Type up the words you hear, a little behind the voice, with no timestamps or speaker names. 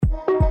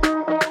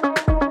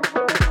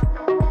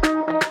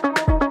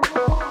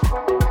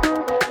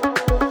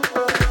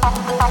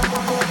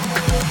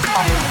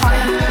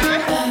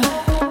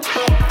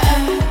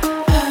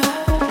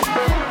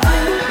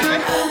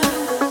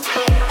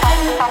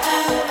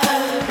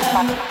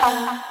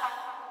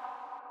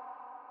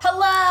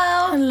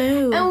Hello.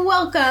 And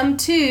welcome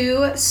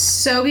to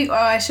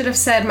I should have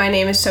said my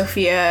name is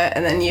Sophia,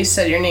 and then you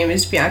said your name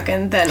is Bianca,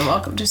 and then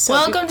welcome to So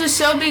Welcome to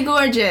So Be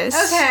Gorgeous.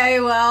 Okay,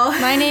 well.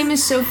 My name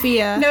is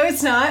Sophia. No,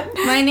 it's not.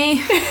 My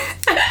name...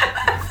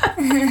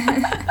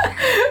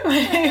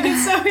 My name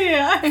is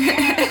Sophia.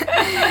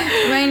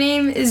 My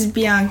name is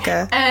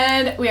Bianca.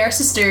 And we are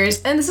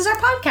sisters, and this is our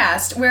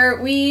podcast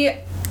where we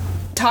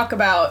talk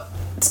about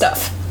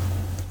stuff.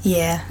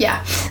 Yeah.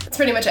 Yeah, that's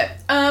pretty much it.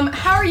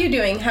 How are you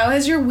doing? How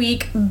has your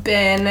week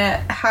been?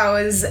 How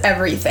is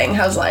everything?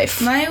 How's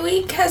life? My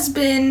week has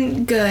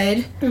been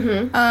good.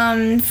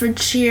 Mm-hmm. For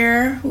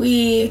cheer,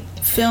 we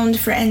filmed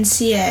for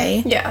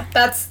NCA. Yeah,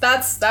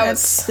 that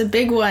was the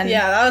big one.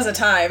 Yeah, that was a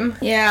time.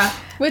 Yeah.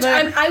 Which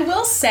I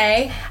will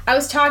say, I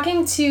was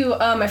talking to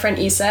my friend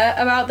Issa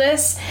about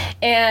this,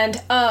 and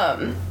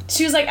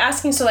she was like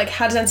asking, so like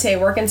how does NCA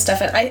work and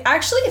stuff, and I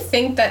actually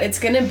think that it's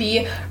gonna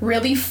be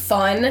really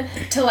fun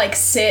to like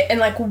sit and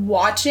like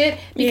watch it,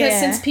 because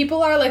since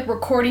people are like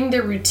recording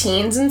their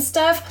routines and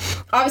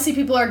stuff, obviously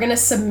people are gonna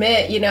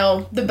submit, you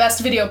know, the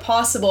best video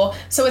possible,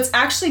 so it's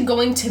actually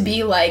going to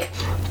be like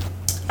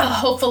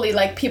hopefully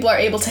like people are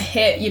able to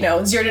hit, you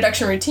know, zero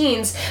deduction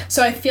routines.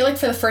 So I feel like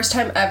for the first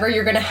time ever,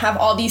 you're gonna have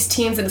all these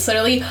teams, and it's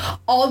literally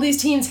all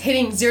these teams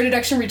hitting zero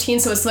deduction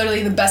routines, so it's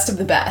literally the best of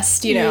the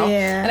best, you know?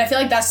 Yeah. And I feel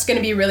like that's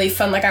gonna be really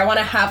fun. Like I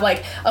wanna have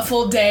like a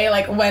full day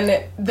like when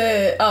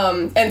the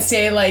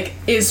NCA like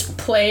is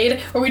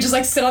played, where we just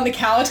like sit on the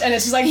couch and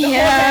it's just like the whole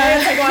day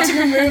it's like watching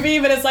a movie,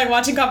 but it's like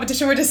watching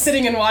competition. We're just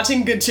sitting and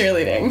watching good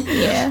cheerleading.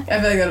 Yeah. I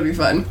feel like that'll be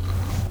fun.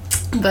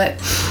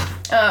 But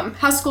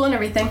how's school and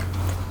everything?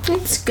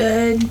 It's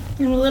good.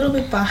 I'm a little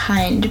bit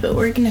behind, but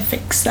we're gonna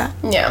fix that.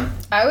 Yeah.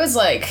 I was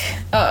like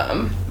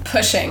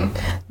pushing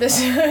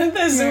this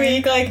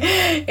week. Like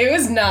it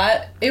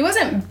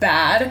wasn't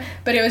bad,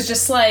 but it was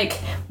just like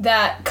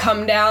that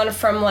come down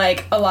from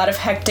like a lot of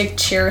hectic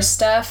cheer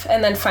stuff,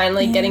 and then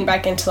finally getting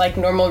back into like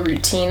normal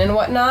routine and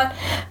whatnot.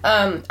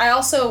 I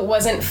also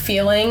wasn't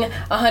feeling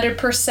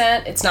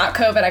 100%. It's not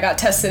COVID. I got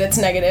tested. It's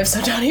negative,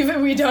 so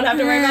we don't have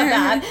to worry about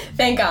that.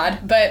 Thank God.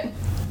 But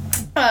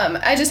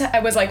I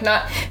was like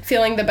not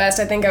feeling the best.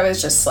 I think I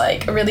was just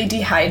like really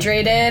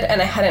dehydrated,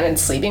 and I hadn't been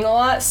sleeping a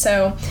lot,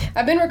 so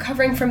I've been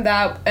recovering from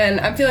that, and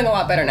I'm feeling a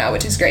lot better now,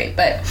 which is great.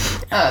 But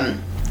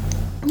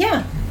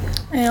yeah,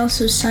 I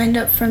also signed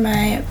up for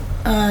my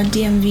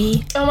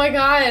DMV. Oh my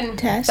God,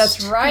 test.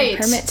 That's right.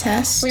 Permit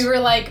test. We were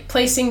like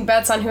placing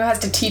bets on who has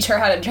to teach her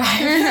how to drive.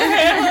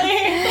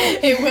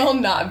 It will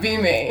not be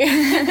me.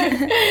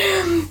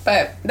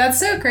 But that's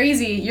so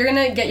crazy. You're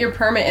gonna get your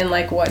permit in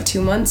like what,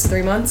 2 months,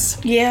 3 months?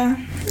 Yeah.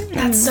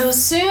 That's so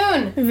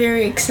soon.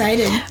 Very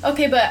excited.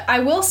 Okay, but I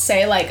will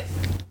say like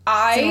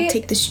I don't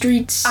take the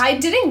streets. I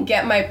didn't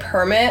get my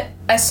permit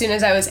as soon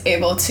as I was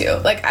able to.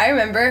 Like, I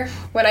remember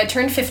when I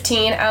turned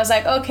 15, I was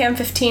like, okay, I'm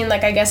 15,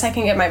 like, I guess I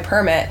can get my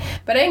permit.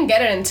 But I didn't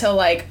get it until,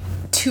 like,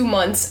 2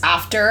 months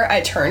after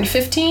I turned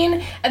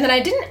 15. And then I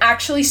didn't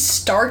actually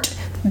start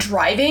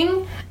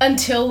driving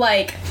until,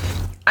 like,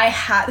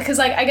 because,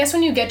 like, I guess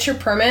when you get your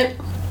permit,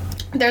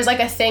 there's, like,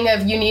 a thing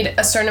of you need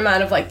a certain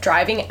amount of, like,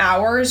 driving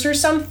hours or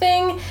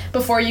something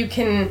before you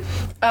can,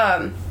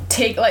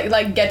 take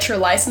like get your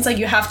license. Like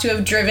you have to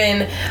have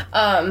driven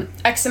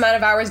X amount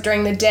of hours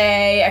during the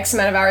day, X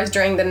amount of hours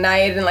during the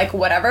night, and like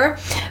whatever.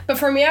 But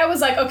for me, I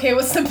was like, okay,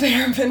 what's the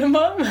bare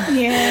minimum?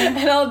 Yeah.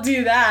 And I'll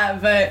do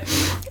that. But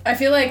I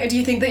feel like, do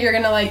you think that you're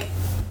gonna like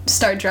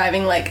start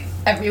driving like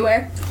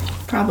everywhere?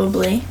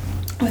 Probably.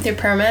 With your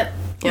permit?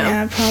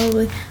 Yeah,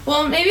 probably.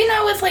 Well, maybe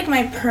not with like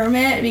my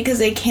permit, because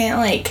I can't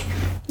like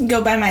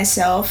go by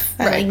myself.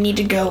 I like need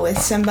to go with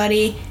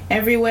somebody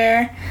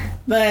everywhere.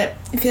 But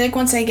I feel like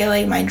once I get,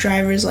 like, my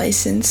driver's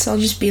license, I'll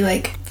just be,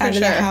 like, out of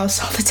the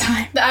house all the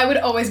time. I would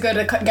always go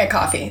to get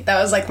coffee. That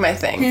was, like, my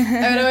thing.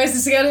 I would always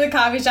just go to the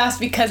coffee shops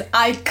because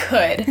I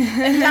could.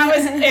 And that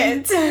was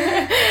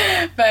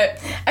it. But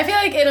I feel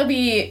like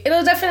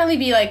it'll definitely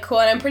be, like, cool.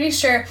 And I'm pretty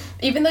sure,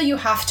 even though you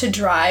have to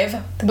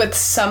drive with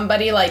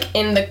somebody, like,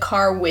 in the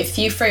car with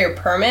you for your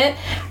permit,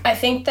 I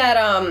think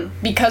that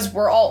because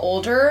we're all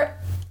older,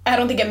 I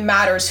don't think it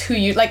matters who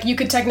you, like, you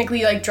could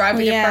technically, like, drive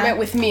with your permit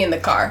with me in the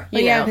car,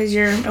 you know? Yeah, because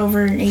you're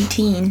over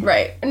 18.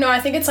 Right. No,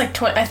 I think it's,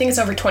 like, I think it's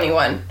over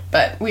 21,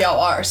 but we all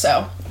are,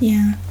 so.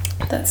 Yeah.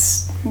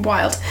 That's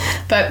wild.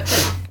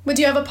 But would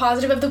you have a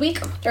positive of the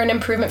week or an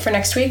improvement for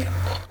next week?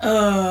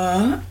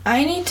 I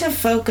need to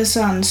focus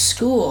on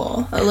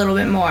school a little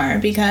bit more,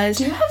 because...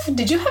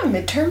 Did you have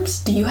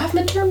midterms? Do you have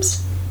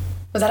midterms?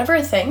 Was that ever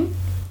a thing?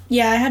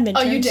 Yeah, I had midterms.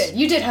 Oh, you did.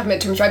 You did have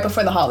midterms right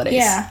before the holidays.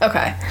 Yeah.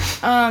 Okay.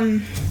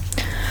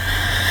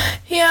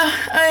 Yeah,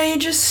 I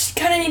just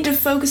kind of need to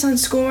focus on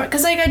school more,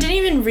 because, like, I didn't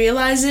even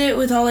realize it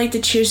with all, like, the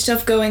cheer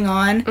stuff going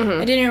on.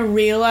 Mm-hmm. I didn't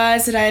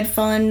realize that I had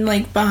fallen,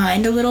 like,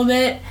 behind a little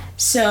bit,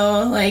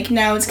 So, like,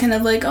 now it's kind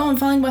of like, oh, I'm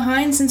falling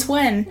behind since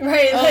when?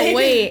 Right. Oh, like,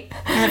 wait.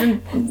 I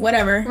haven't,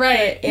 whatever.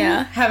 Right. But,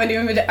 yeah. Haven't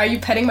even been, are you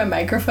petting my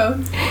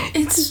microphone?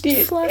 It's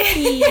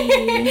fluffy.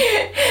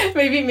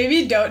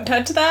 maybe don't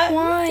touch that.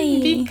 Why?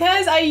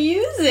 Because I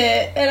use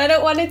it and I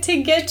don't want it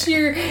to get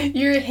your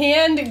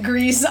hand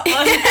grease on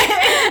it.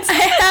 I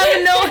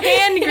have no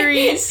hand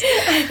grease.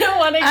 I don't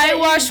want to get I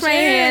wash my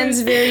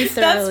hands very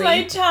thoroughly. That's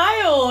my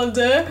child.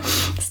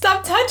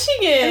 Stop touching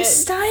it. I'm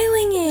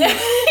styling it.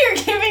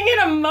 You're giving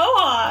it a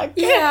mohawk.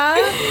 Yeah.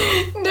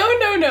 No.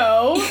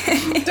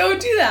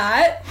 Don't do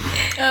that.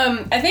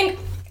 I think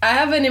I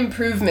have an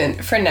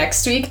improvement for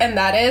next week, and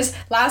that is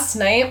last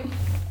night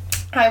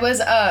I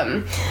was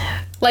I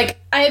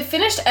had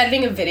finished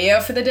editing a video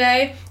for the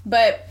day,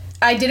 but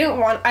I didn't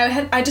want,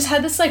 I just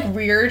had this like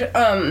weird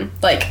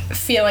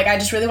feel like I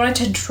just really wanted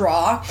to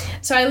draw.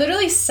 So I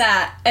literally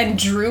sat and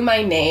drew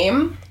my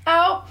name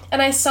out,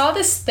 and I saw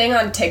this thing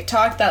on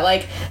TikTok that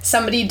like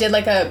somebody did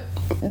like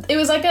it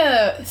was like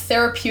a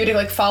therapeutic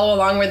like follow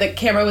along where the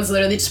camera was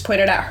literally just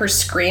pointed at her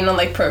screen on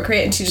like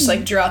Procreate, and she just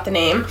like drew out the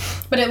name,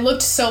 but it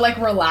looked so like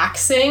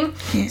relaxing.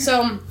 Yeah.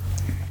 So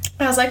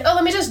I was like, oh,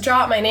 let me just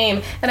draw out my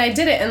name, and I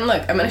did it. And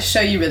look, I'm gonna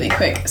show you really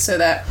quick so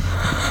that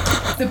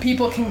the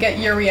people can get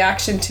your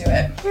reaction to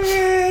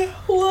it.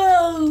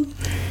 Whoa,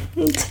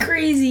 it's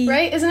crazy,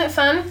 right? Isn't it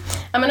fun?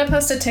 I'm gonna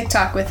post a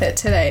TikTok with it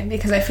today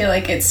because I feel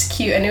like it's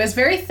cute, and it was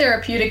very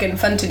therapeutic and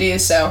fun to do.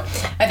 So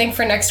I think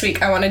for next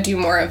week I want to do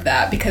more of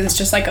that because it's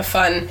just like a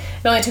fun,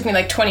 it only took me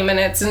like 20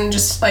 minutes and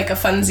just like a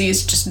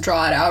funsies, just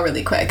draw it out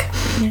really quick.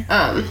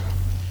 Yeah.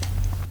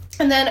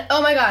 And then,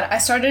 oh my god, I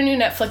started a new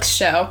Netflix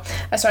show.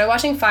 I started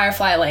watching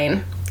Firefly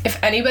Lane.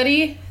 If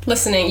anybody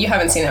listening, you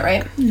haven't seen it,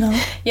 right? No.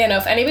 Yeah, no,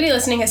 if anybody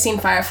listening has seen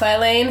Firefly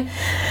Lane,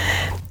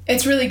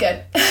 it's really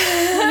good.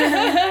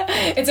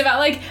 It's about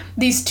like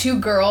these two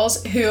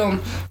girls who,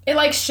 it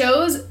like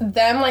shows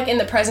them like in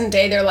the present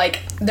day, they're like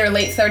their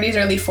late 30s,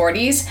 early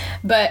 40s,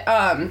 but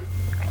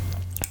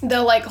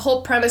the like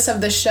whole premise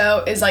of the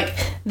show is like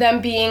them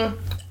being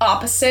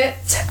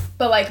opposite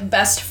but like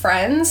best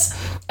friends,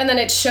 and then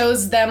it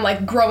shows them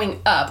like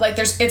growing up, like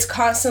it's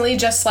constantly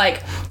just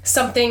like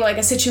something like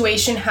a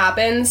situation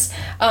happens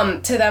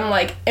to them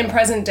like in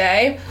present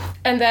day,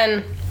 and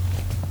then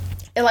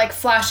it like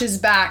flashes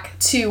back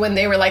to when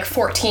they were like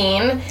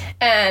 14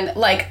 and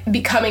like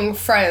becoming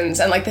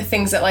friends and like the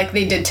things that like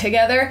they did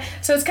together.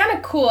 So it's kind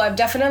of cool. I've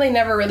definitely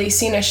never really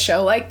seen a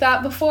show like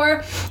that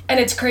before,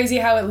 and it's crazy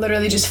how it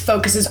literally just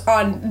focuses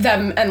on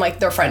them and like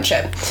their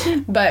friendship.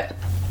 But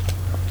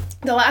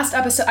the last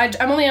episode,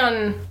 I'm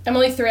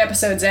only 3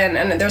 episodes in,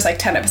 and there's like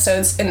 10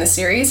 episodes in the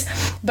series,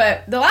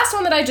 but the last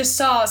one that I just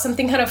saw,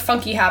 something kind of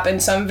funky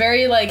happened, so I'm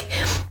very like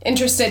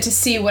interested to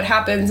see what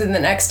happens in the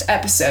next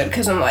episode,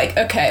 because I'm like,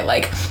 okay,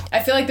 like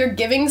I feel like they're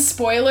giving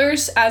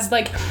spoilers as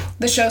like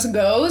the show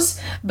goes,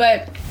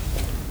 but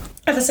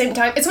at the same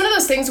time, it's one of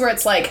those things where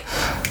it's like,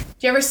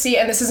 do you ever see,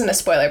 and this isn't a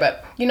spoiler,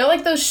 but you know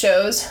like those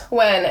shows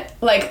when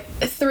like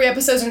 3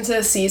 episodes into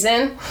the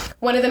season,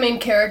 one of the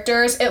main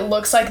characters, it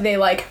looks like they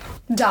like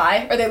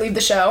die or they leave the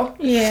show.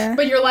 Yeah.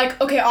 But you're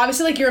like, okay,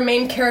 obviously like you're a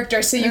main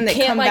character, so you and they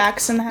can't come like back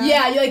somehow.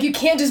 Yeah, you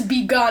can't just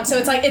be gone. So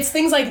it's like it's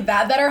things like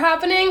that are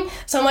happening.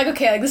 So I'm like,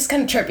 okay, like this is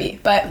kind of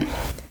trippy, but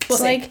we'll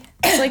see.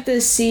 It's like the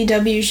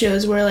CW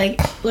shows where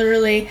like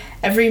literally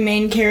every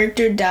main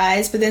character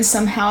dies, but then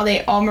somehow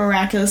they all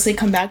miraculously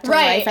come back to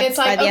life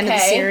by the end of the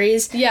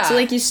series. Yeah. So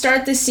like you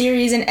start the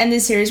series and end the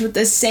series with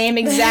the same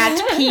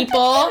exact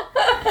people.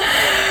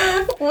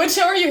 What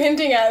show are you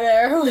hinting at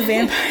there? The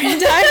Vampire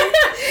Diaries.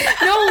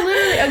 No,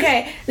 literally.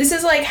 Okay, this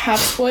is like half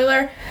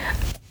spoiler.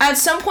 At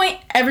some point,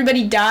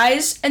 everybody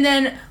dies, and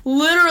then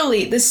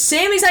literally the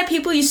same exact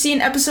people you see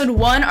in episode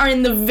 1 are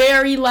in the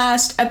very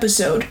last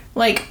episode.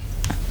 Like,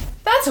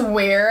 that's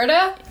weird.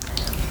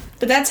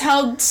 But that's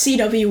how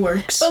CW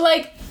works. But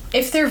like,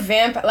 if they're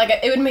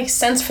it would make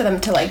sense for them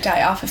to like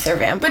die off if they're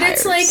vampires. But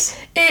it's like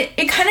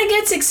it kind of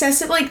gets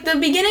excessive. Like the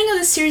beginning of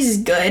the series is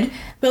good,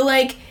 but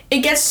like it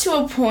gets to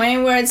a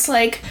point where it's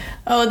like,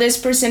 oh, this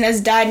person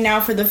has died now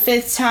for the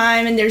 5th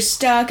time and they're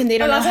stuck and they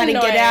don't know how to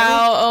get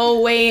out.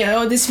 Oh wait,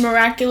 this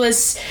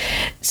miraculous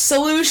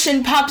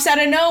solution pops out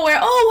of nowhere.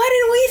 Oh, why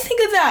didn't we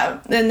think of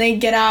that? Then they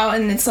get out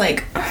and it's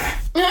like,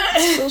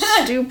 so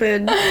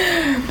stupid.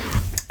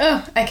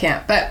 Oh, I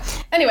can't.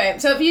 But anyway,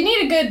 so if you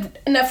need a good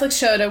Netflix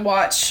show to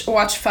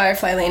watch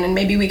Firefly Lane, and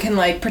maybe we can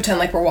like pretend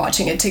like we're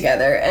watching it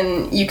together,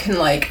 and you can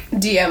like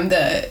DM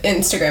the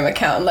Instagram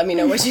account and let me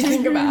know what you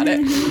think about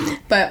it.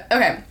 But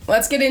okay,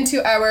 let's get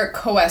into our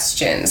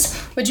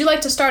questions. Would you like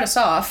to start us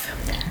off?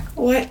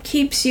 What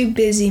keeps you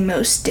busy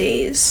most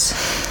days?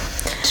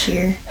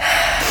 Cheer.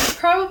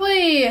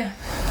 Probably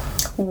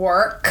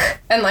work,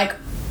 and like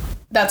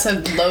that's a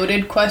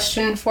loaded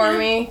question for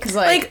me, because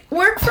like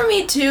work for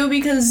me too,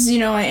 because you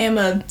know I am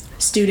a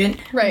student.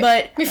 Right.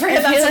 But we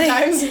forget that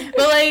sometimes.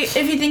 But like,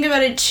 if you think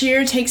about it,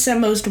 cheer takes up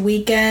most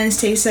weekends,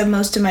 takes up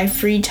most of my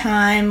free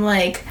time.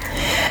 Like,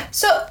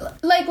 so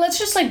like, let's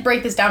just like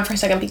break this down for a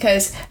second,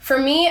 because for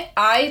me,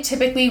 I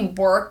typically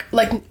work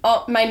like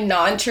all my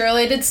non-cheer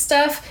related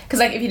stuff. Because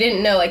like, if you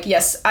didn't know, like,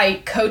 yes,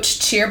 I coach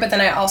cheer, but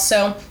then I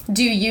also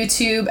do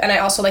YouTube, and I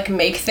also like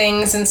make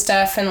things and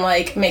stuff, and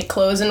like make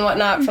clothes and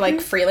whatnot for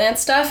like freelance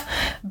stuff.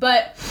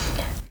 But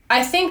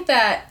I think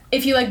that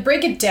if you like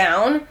break it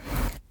down,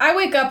 I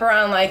wake up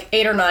around like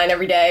 8 or 9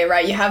 every day,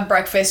 right? You have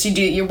breakfast, you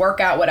do your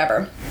workout,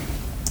 whatever.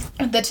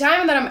 The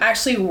time that I'm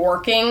actually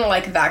working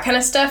like that kind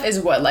of stuff is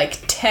what, like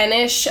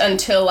 10ish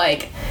until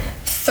like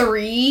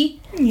 3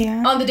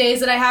 on the days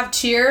that I have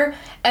cheer.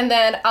 And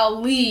then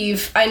I'll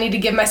leave. I need to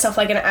give myself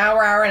like an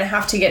hour and a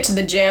half to get to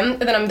the gym,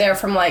 and then I'm there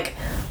from like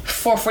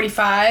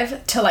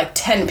 4:45 to like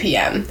 10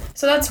 p.m.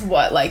 So that's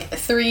what, like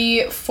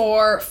 3,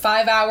 4,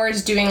 5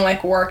 hours doing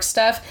like work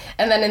stuff,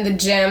 and then in the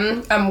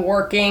gym I'm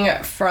working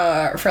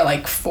for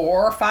like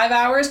 4 or 5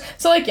 hours.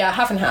 So like, yeah,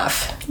 half and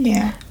half.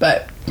 Yeah.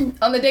 But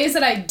on the days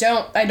that I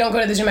don't go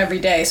to the gym every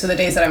day, so the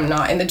days that I'm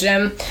not in the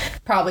gym,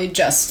 probably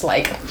just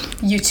like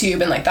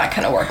YouTube and like that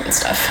kind of work and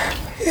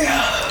stuff.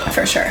 Yeah.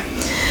 For sure.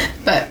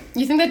 But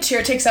you think that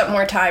cheer takes up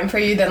more time for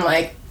you than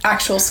like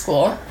actual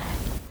school?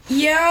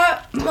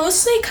 Yeah,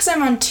 mostly because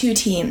I'm on 2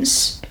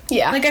 teams.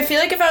 Yeah. Like, I feel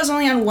like if I was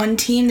only on 1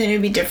 team, then it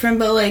would be different.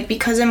 But, like,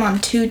 because I'm on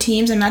 2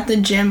 teams, I'm at the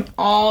gym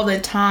all the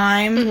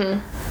time.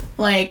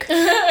 Mm-hmm. Like,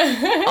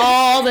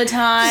 all the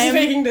time. She's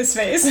making this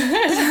face. So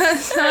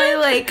I,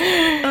 like,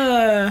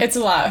 It's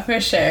a lot, for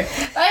sure.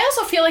 But I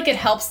also feel like it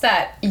helps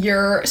that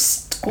your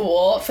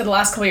school for the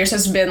last couple of years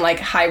has been, like,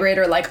 hybrid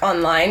or, like,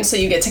 online. So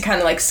you get to kind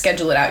of, like,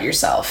 schedule it out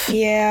yourself.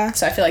 Yeah.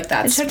 So I feel like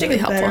that's really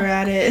helpful. Better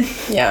at it.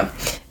 Yeah.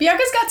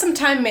 Bianca's got some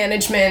time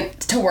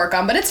management to work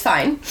on, but it's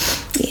fine.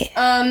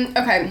 Yeah.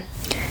 Okay.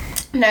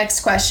 Next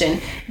question.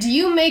 Do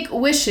you make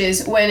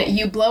wishes when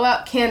you blow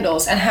out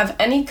candles, and have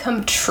any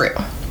come true?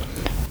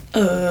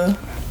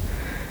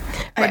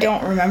 I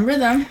don't remember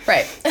them.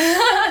 Right.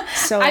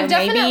 So I've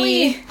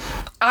definitely...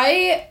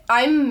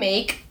 I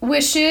make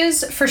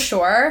wishes for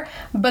sure,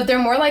 but they're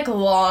more like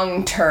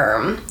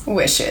long-term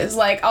wishes.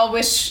 Like, I'll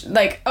wish,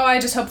 like, oh, I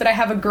just hope that I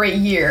have a great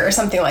year or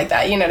something like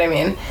that. You know what I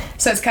mean?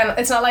 So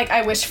it's not like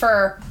I wish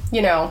for,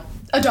 you know,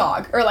 a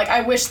dog, or like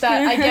I wish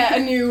that I get a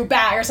new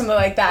bag or something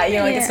like that. You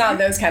know, like it's not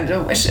those kinds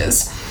of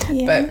wishes.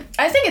 Yeah. But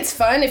I think it's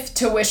fun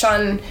to wish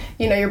on,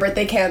 you know, your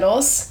birthday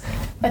candles.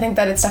 I think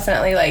that it's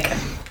definitely like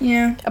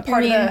a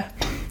part of the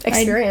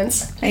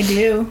experience. I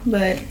do,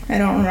 but I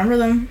don't remember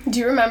them. Do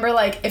you remember,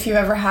 like, if you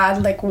ever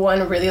had, like,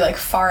 one really, like,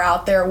 far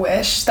out there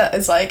wish that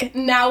is, like,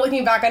 now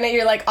looking back on it,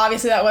 you're like,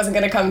 obviously that wasn't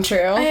gonna come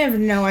true? I have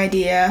no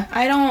idea.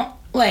 I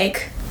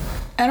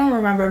don't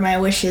remember my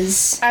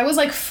wishes. I was,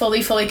 like,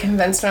 fully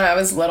convinced when I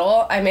was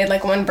little. I made,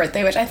 like, one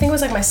birthday wish. I think it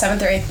was, like, my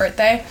 7th or 8th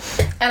birthday.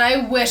 And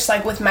I wished,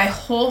 like, with my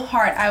whole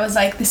heart, I was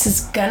like, this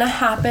is gonna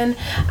happen.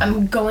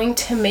 I'm going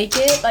to make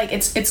it. Like,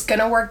 it's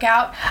gonna work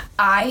out.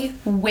 I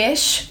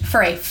wish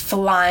for a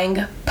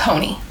flying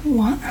pony.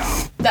 What?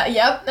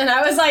 Yep. And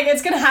I was like,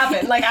 it's gonna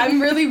happen. Like,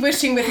 I'm really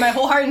wishing with my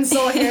whole heart and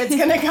soul here it's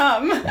gonna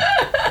come.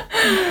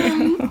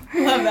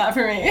 Love that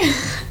for me.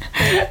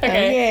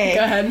 Okay,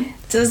 go ahead.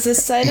 Does the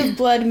sight of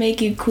blood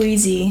make you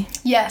queasy?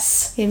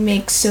 Yes. It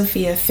makes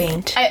Sophia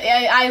faint.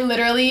 I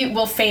literally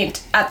will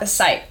faint at the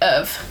sight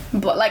of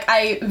blood. Like,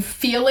 I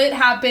feel it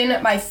happen.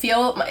 I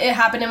feel it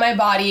happen in my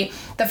body.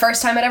 The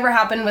first time it ever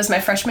happened was my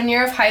freshman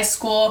year of high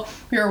school.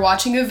 We were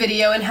watching a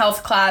video in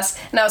health class,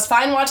 and I was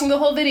fine watching the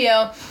whole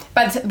video.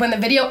 But when the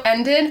video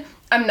ended,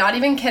 I'm not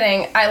even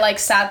kidding, I, like,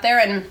 sat there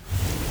and...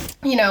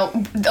 you know,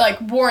 like,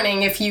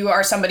 warning if you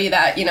are somebody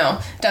that, you know,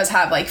 does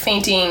have, like,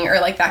 fainting or,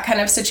 like, that kind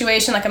of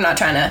situation. Like, I'm not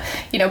trying to,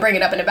 you know, bring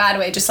it up in a bad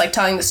way, just, like,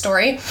 telling the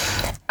story.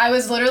 I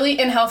was literally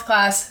in health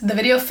class. The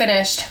video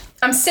finished.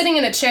 I'm sitting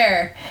in a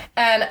chair,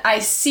 and I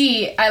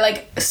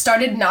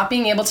started not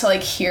being able to,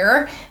 like,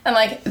 hear, and,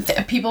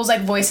 like, people's,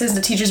 like, voices,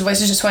 the teachers'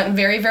 voices just went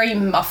very, very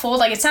muffled.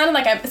 Like, it sounded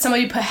like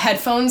somebody put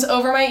headphones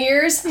over my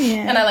ears,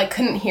 and I, like,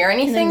 couldn't hear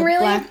anything, and then really.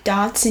 Black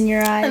dots in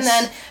your eyes. And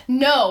then,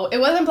 no, it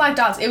wasn't black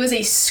dots. It was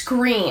a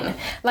screen.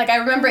 Like, I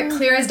remember it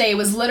clear as day. It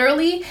was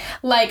literally,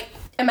 like...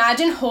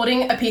 imagine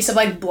holding a piece of,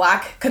 like,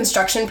 black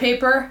construction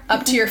paper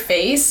up to your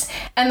face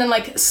and then,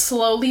 like,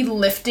 slowly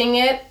lifting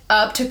it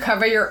up to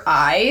cover your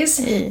eyes.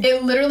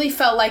 It literally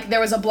felt like there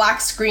was a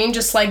black screen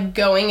just, like,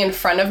 going in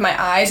front of my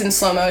eyes in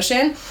slow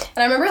motion. And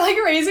I remember, like,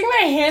 raising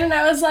my hand, and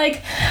I was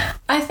like,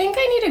 I think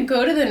I need to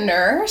go to the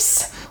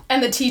nurse.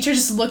 And the teacher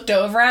just looked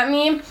over at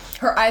me.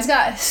 Her eyes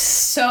got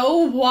so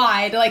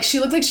wide, like, she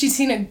looked like she'd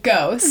seen a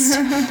ghost.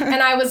 And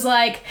I was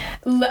like,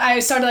 I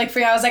started, like,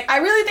 freaking out. I was like, I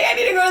really think I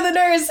need to go to the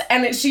nurse.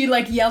 And she,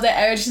 like, yelled at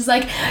everyone. She's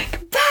like,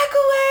 back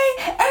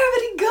away,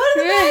 everybody go to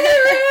the back of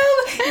the room,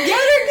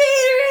 get her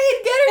Gatorade,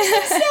 get her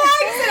some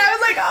snacks. And I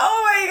was like, oh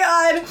my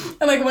God.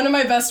 And, like, one of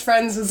my best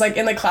friends was, like,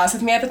 in the class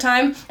with me at the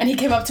time, and he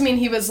came up to me and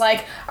he was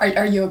like,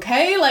 are you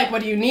okay? Like,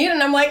 what do you need?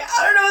 And I'm like,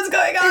 I don't know what's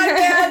going on,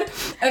 man.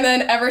 And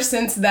then ever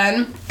since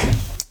then,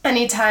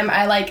 anytime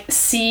I, like,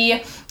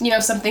 see, you know,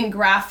 something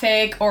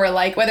graphic or,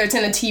 like, whether it's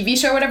in a TV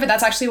show or whatever,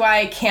 that's actually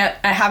why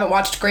I haven't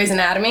watched Grey's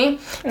Anatomy.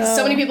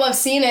 So many people have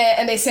seen it,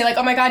 and they say, like,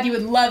 oh my god, you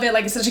would love it,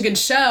 like, it's such a good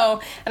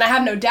show, and I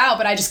have no doubt,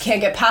 but I just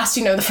can't get past,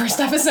 you know, the first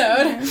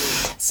episode.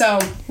 So,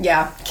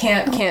 yeah,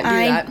 can't do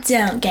that. I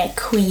don't get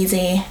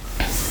queasy,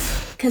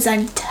 because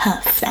I'm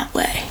tough that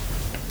way.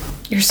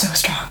 You're so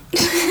strong.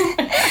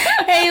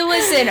 Hey,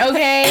 listen,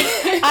 okay?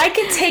 I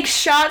can take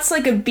shots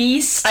like a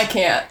beast. I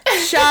can't.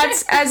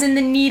 Shots as in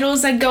the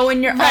needles that go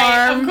in your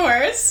arm. Of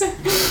course.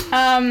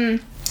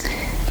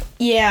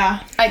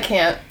 Yeah. I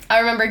can't.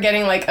 I remember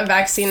getting, like, a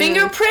vaccine.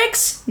 Finger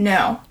pricks?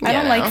 No. I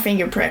don't like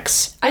finger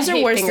pricks. Those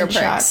are worse than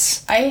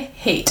shots. I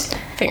hate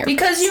finger pricks.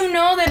 Because you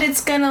know that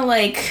it's gonna,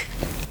 like,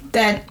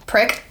 that...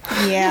 Prick?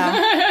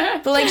 Yeah.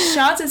 But, like,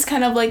 shots, it's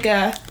kind of like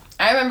a...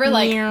 I remember,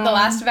 like, the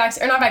last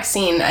vaccine, or not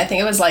vaccine, I think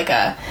it was, like,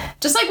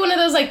 just, like, one of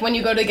those, like, when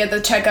you go to get the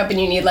checkup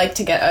and you need, like,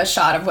 to get a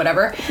shot of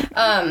whatever,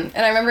 and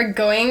I remember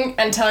going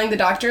and telling the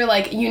doctor,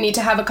 like, you need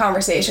to have a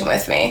conversation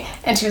with me,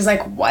 and she was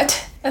like,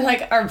 what? And,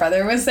 like, our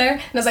brother was there,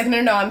 and I was like,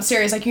 no, I'm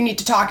serious, like, you need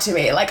to talk to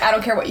me, like, I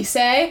don't care what you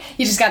say,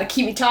 you just gotta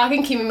keep me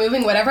talking, keep me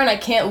moving, whatever, and I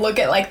can't look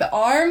at, like, the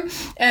arm,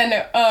 and,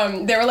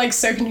 they were, like,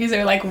 so confused, they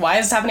were like, why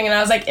is this happening, and I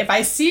was like, if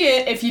I see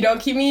it, if you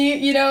don't keep me,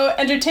 you know,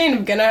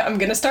 entertained, I'm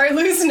gonna start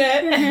losing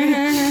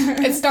it.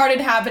 It started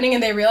happening,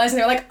 and they realized,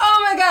 and they were like,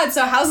 oh my god,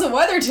 so how's the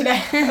weather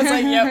today? I was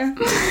like, yep.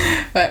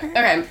 But,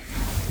 okay.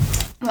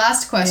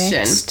 Last question.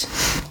 Next.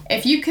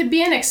 If you could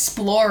be an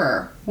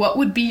explorer, what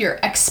would be your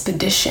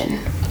expedition?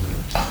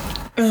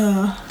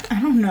 I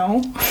don't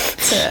know.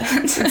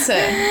 It's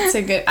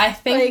a good... I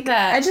think like,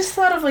 that... I just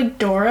thought of, like,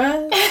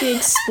 Dora, the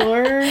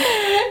Explorer.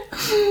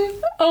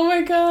 Oh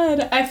my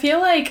god. I feel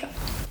like...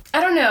 I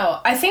don't know.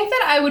 I think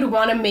that I would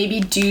want to maybe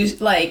do,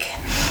 like...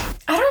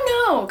 I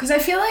don't know. Because I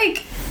feel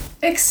like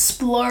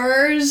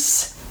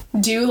explorers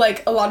do,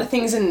 like, a lot of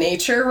things in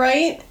nature,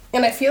 right?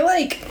 And I feel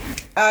like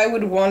I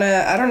would want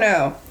to... I don't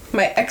know.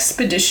 My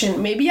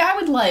expedition... Maybe I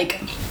would, like...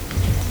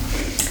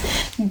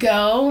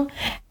 go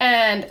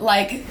and,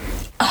 like...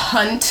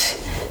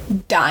 hunt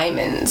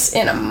diamonds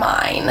in a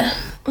mine.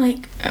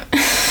 Like...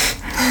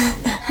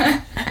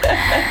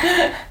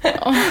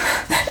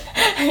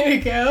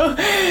 Go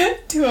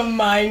to a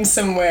mine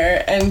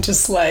somewhere and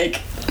just,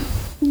 like,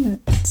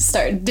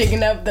 start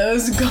digging up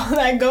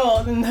that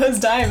gold and those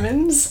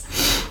diamonds.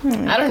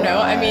 I don't know.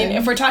 I mean,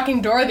 if we're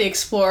talking Dora the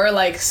Explorer,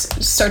 like,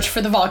 search for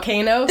the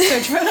volcano,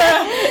 search for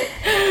the...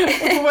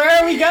 Where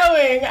are we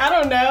going? I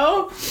don't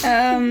know.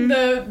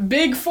 The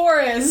big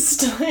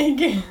forest.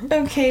 Like...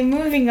 Okay,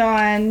 moving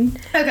on.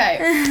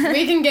 Okay,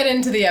 we can get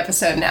into the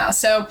episode now.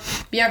 So,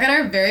 Bianca and I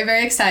are very,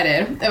 very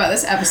excited about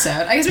this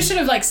episode. I guess we should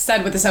have, like,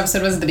 said what this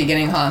episode was at the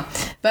beginning, huh?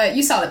 But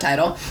you saw the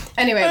title.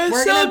 Anyway,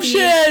 we're gonna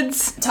be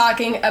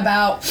talking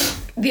about...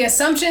 the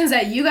assumptions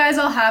that you guys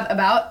all have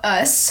about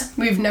us.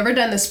 We've never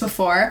done this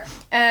before.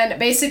 And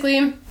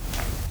basically,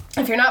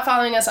 if you're not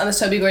following us on the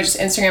So Be Gorgeous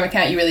Instagram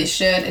account, you really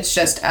should. It's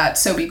just at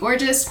So Be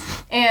Gorgeous.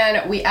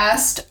 And we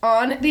asked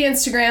on the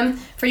Instagram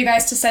for you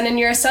guys to send in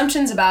your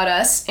assumptions about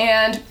us.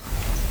 And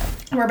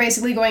we're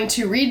basically going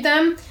to read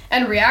them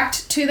and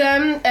react to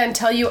them and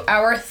tell you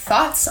our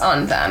thoughts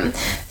on them.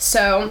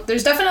 So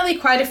there's definitely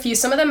quite a few.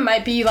 Some of them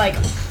might be, like,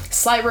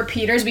 slight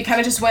repeaters. We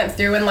kind of just went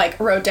through and, like,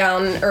 wrote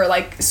down or,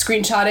 like,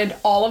 screenshotted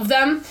all of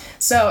them.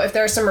 So if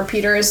there are some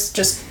repeaters,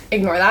 just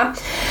ignore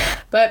that.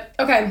 But,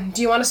 okay,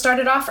 do you want to start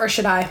it off or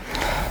should I?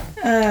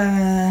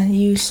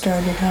 You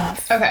started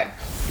off. Okay.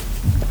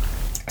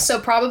 So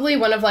probably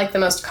one of, like, the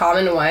most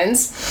common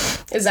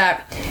ones is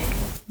that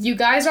you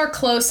guys are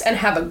close and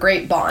have a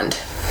great bond.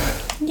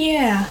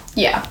 Yeah.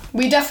 Yeah,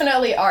 we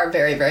definitely are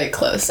very, very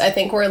close. I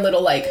think we're a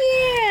little, like,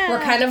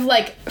 we're kind of,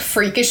 like,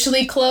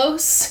 freakishly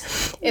close.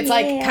 It's,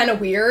 like, kind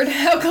of weird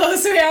how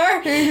close we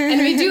are.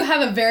 And we do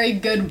have a very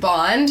good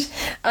bond,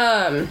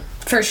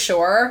 for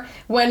sure.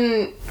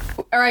 Or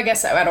I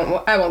guess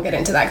I won't get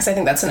into that because I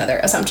think that's another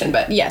assumption.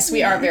 But yes,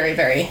 we are very,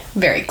 very,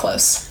 very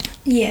close.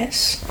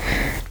 Yes.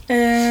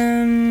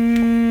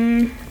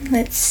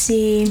 Let's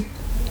see.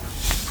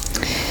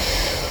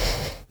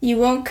 You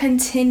won't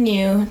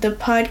continue the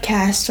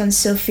podcast when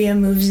Sophia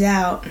moves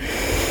out.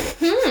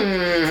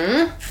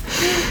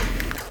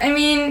 I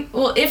mean,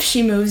 well, if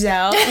she moves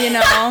out, you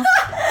know,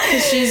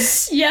 because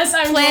she's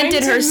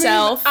planted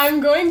herself. I'm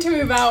going to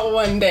move out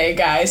one day,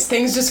 guys.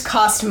 Things just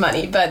cost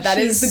money, but that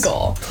is the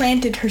goal.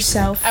 Planted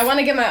herself. I want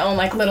to get my own,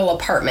 like, little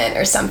apartment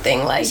or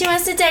something. Like, she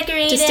wants to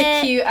decorate just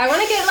a cute. I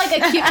want to get, like,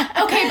 a cute.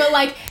 Okay, but,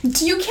 like,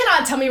 you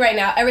cannot tell me right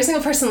now, every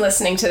single person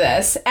listening to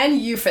this, and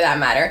you for that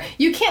matter,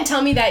 you can't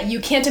tell me that you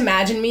can't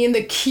imagine me in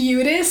the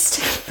cutest,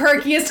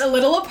 perkiest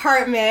little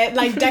apartment,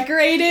 like,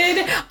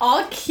 decorated,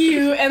 all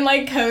cute and,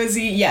 like,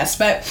 cozy. Yes,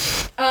 but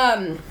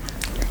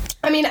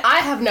I mean, I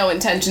have no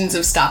intentions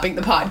of stopping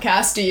the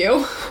podcast, do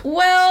you?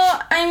 Well,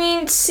 I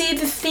mean, see,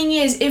 the thing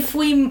is, if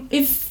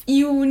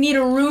you need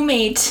a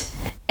roommate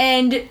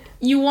and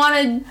you want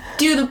to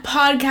do the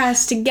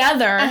podcast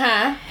together,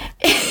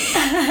 Look,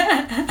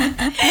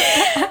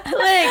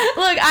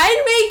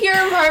 I'd make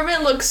your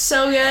apartment look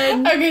so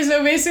good. Okay,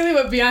 so basically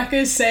what Bianca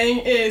is saying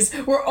is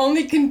we're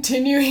only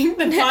continuing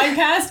the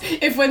podcast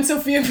if when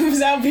Sophia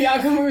moves out,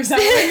 Bianca moves out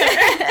with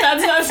her.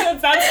 That's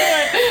what.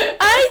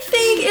 I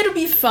think it'll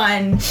be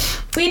fun.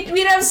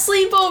 We'd have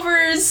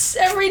sleepovers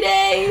every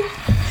day.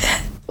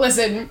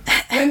 Listen,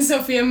 when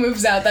Sophia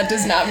moves out, that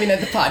does not mean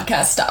that the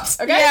podcast stops,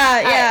 okay?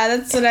 Yeah,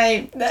 that's what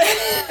I...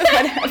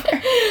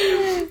 Whatever.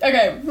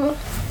 Okay.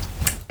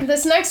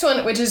 This next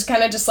one, which is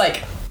kind of just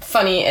like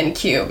funny and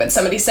cute, but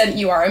somebody said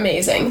you are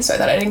amazing, so I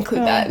thought I'd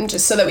include that, and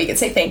just so that we could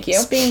say thank you.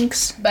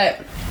 Spinks. But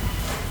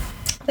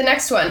the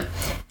next one,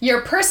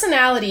 your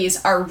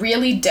personalities are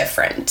really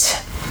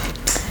different.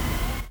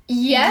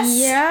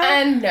 Yes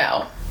and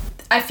no.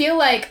 I feel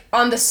like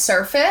on the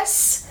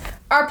surface,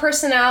 our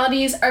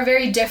personalities are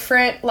very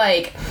different.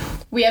 Like,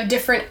 we have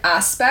different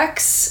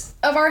aspects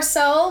of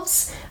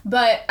ourselves,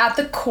 but at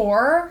the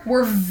core,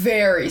 we're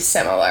very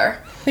similar.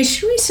 Wait,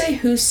 should we say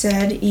who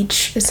said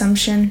each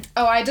assumption?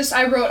 Oh, I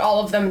wrote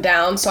all of them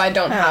down, so I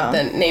don't have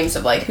the names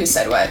of, like, who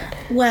said what.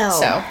 Well.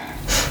 So,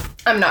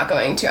 I'm not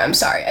going to. I'm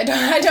sorry. I don't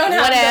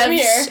have them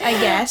here. I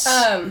guess.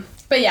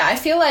 But yeah, I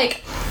feel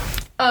like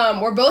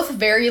we're both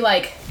very,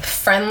 like,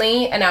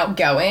 friendly and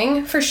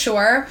outgoing, for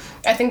sure.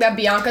 I think that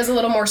Bianca's a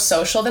little more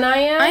social than I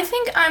am. I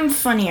think I'm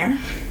funnier.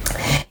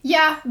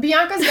 Yeah,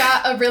 Bianca's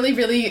got a really,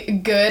 really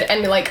good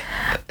and, like,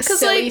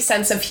 silly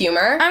sense of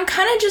humor. I'm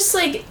kind of just,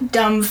 like,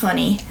 dumb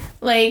funny.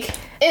 Like...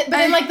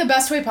 But in, like, the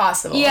best way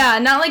possible. Yeah,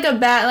 not like a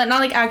bad... Like,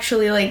 not, like,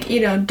 actually, like, you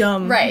know,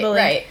 dumb. Right, but, like,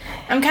 right.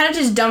 I'm kind of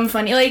just dumb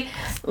funny. Like,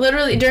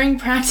 literally, during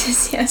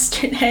practice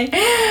yesterday,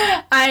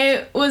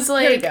 I was,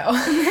 like... Here we go.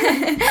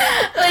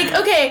 Like,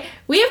 okay,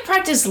 we have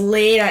practice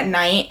late at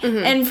night,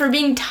 and for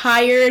being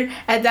tired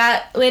at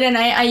that late at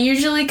night, I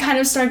usually kind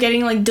of start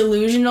getting, like,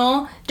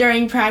 delusional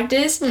during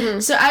practice.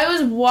 So I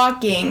was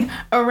walking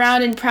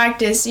around in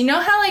practice. You know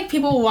how, like,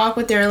 people walk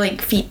with their,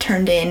 like, feet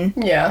turned in?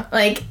 Yeah.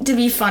 Like, to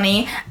be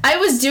funny. I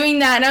was doing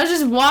that, and I was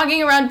just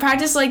walking around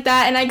practice like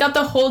that, and I got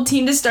the whole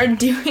team to start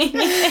doing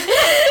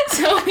it.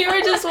 So we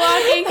were just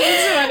walking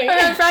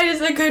around practice.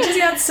 The coaches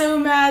got so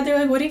mad. They're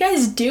like, what are you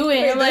guys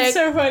doing? Wait, I'm that's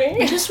like, so funny.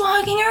 we're just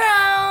walking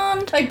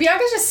around. Like,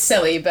 Bianca's just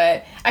silly,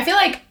 but I feel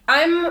like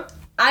I'm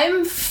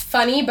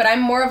funny, but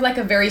I'm more of, like,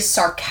 a very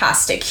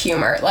sarcastic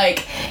humor.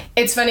 Like,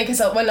 it's funny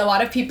because when a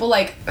lot of people,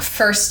 like,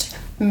 first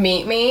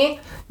meet me,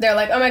 they're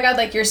like, oh my god,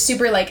 like, you're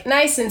super, like,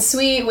 nice and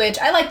sweet, which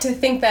I like to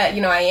think that,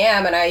 you know, I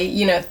am, and I,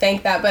 you know,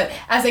 think that, but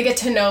as they get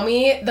to know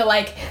me, the,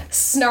 like,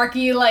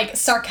 snarky, like,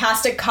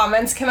 sarcastic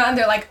comments come out, and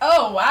they're like,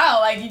 oh, wow,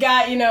 like, you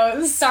got, you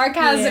know,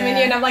 sarcasm in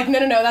you, and I'm like,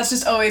 no, that's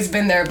just always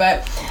been there,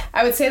 but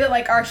I would say that,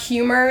 like, our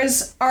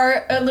humors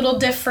are a little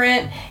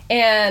different,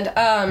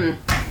 and,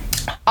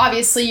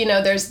 obviously, you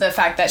know, there's the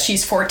fact that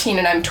she's 14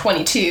 and I'm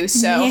 22,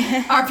 so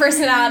our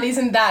personalities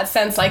in that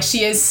sense, like,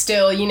 she is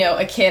still, you know,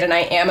 a kid and I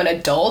am an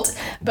adult,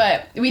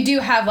 but we do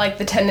have, like,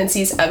 the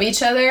tendencies of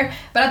each other,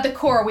 but at the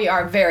core, we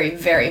are very,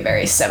 very,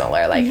 very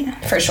similar,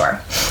 like, for sure.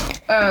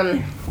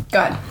 Go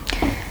ahead.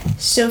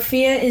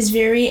 Sophia is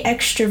very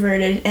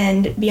extroverted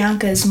and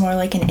Bianca is more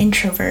like an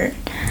introvert.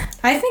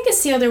 I think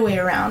it's the other way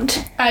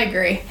around. I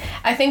agree.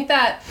 I think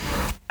that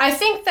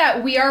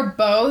we are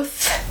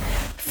both,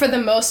 for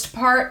the most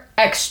part,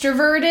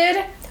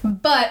 extroverted,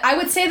 but I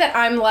would say that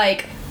I'm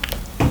like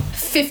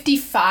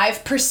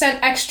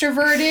 55%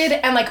 extroverted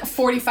and like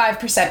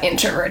 45%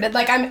 introverted.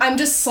 Like I'm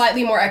just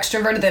slightly more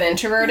extroverted than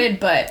introverted,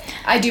 but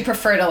I do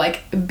prefer to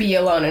like be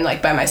alone and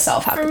like by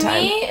myself half the time.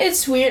 For me,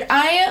 it's weird.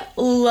 I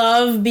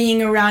love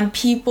being around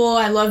people.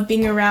 I love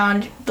being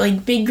around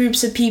like big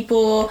groups of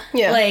people.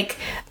 Yeah. Like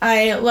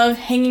I love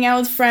hanging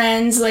out with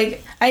friends.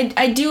 Like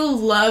I do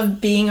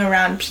love being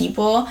around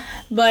people,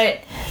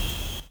 but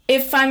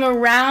if I'm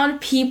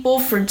around people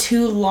for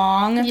too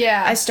long,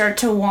 I start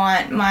to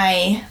want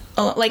my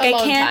like alone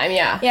I can't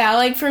time, yeah,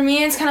 like for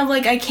me it's kind of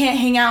like I can't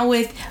hang out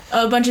with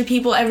a bunch of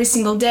people every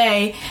single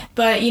day,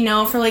 but you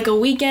know, for like a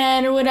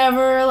weekend or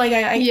whatever, like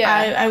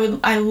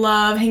I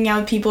love hanging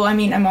out with people. I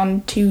mean, I'm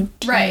on 2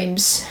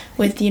 teams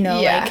with, you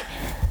know, like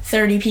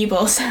 30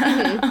 people, so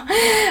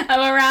I'm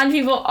around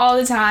people all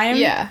the time,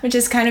 which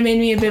has kind of made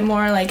me a bit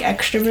more like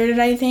extroverted,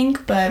 I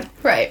think, but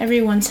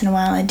every once in a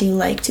while I do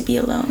like to be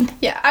alone.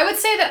 I would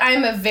say that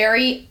I'm a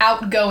very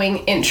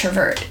outgoing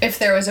introvert, if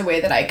there was a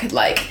way that I could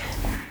like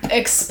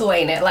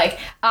explain it. Like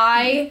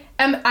I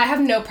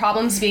have no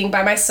problems being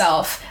by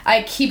myself.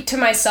 I keep to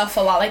myself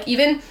a lot, like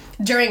even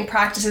during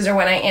practices or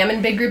when I am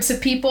in big groups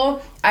of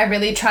people, I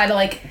really try to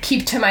like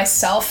keep to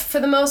myself for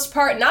the most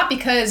part, not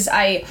because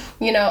I,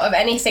 you know, of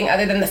anything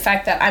other than the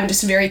fact that I'm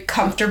just very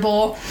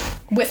comfortable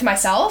with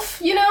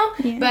myself, you know,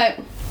 but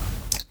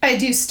I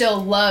do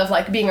still love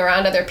like being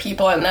around other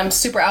people, and I'm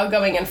super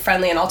outgoing and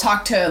friendly, and I'll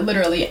talk to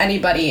literally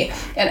anybody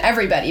and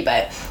everybody,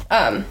 but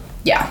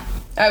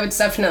I would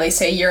definitely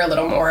say you're a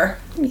little more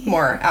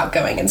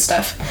outgoing and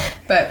stuff,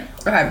 but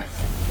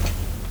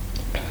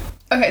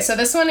okay, so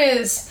this one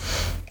is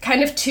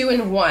kind of 2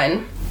 in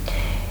 1.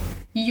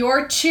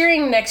 You're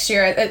cheering next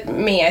year,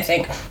 me, I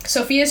think.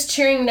 Sophia's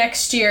cheering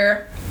next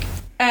year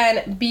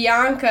and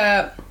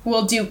Bianca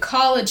will do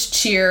college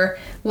cheer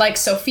like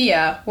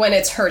Sophia when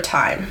it's her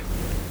time.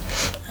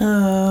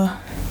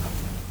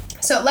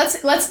 So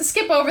let's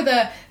skip over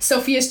the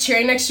Sophia's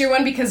cheering next year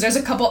one because there's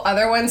a couple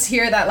other ones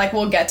here that like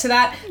we'll get to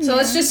that. So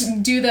let's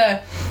just do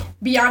the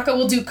Bianca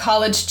will do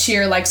college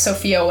cheer like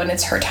Sophia when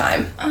it's her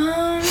time.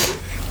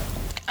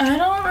 I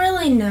don't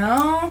really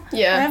know.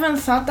 Yeah. I haven't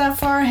thought that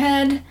far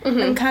ahead.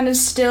 I'm kind of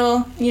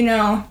still,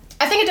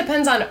 I think it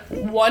depends on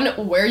one,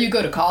 where you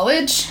go to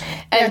college,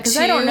 and because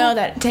two, I don't know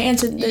that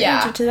answer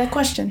to that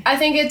question. I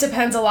think it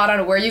depends a lot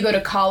on where you go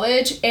to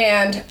college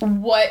and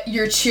what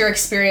your cheer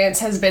experience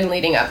has been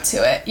leading up to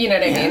it. You know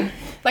what I mean?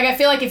 Like, I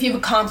feel like if you've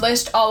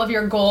accomplished all of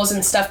your goals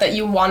and stuff that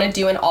you want to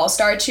do in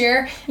all-star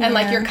cheer, and,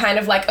 like, you're kind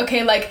of, like,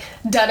 okay, like,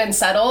 done and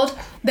settled,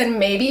 then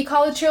maybe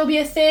college cheer will be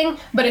a thing.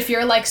 But if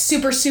you're, like,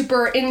 super,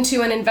 super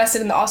into and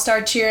invested in the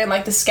all-star cheer and,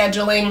 like, the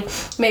scheduling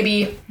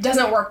maybe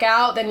doesn't work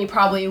out, then you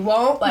probably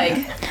won't.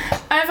 Like,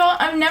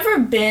 I've never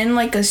been,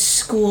 like, a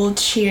school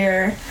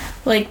cheer,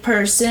 like,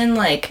 person.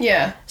 Like,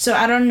 so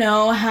I don't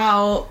know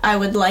how I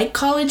would like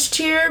college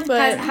cheer,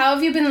 but... How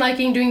have you been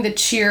liking doing the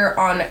cheer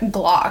on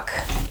Glock?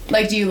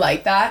 Like, do you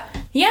like that?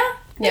 Yeah.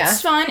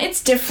 It's fun.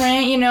 It's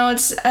different.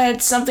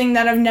 It's something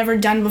that I've never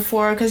done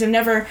before because I've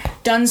never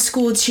done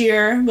school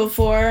cheer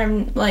before.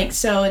 I'm like,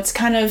 so it's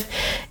kind of,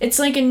 it's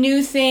like a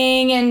new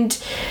thing,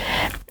 and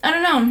I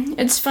don't know.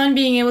 It's fun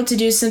being able to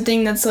do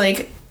something that's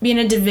like be in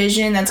a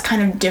division that's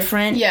kind of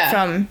different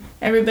from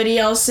everybody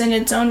else in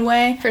its own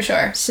way. For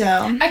sure.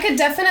 So I could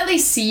definitely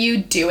see you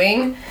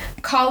doing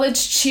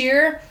college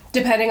cheer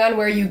depending on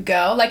where you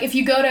go. Like, if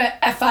you go to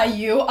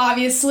FIU,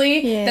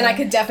 obviously, then I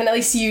could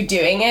definitely see you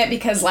doing it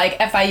because, like,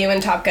 FIU and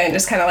Top Gun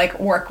just kind of, like,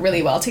 work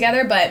really well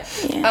together. But,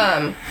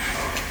 I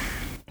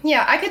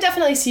could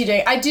definitely see you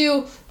doing it.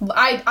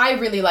 I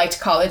really liked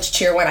college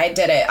cheer when I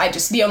did it.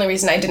 The only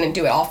reason I didn't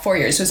do it all 4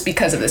 years was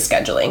because of the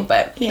scheduling.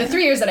 But the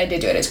 3 years that I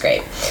did do it is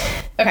great.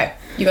 Okay,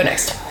 you go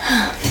next.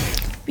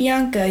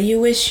 Bianca,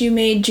 you wish you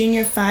made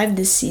Junior 5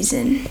 this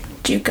season.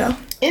 JUCO.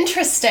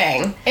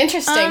 Interesting.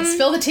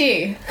 Spill the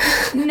tea.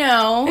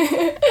 No,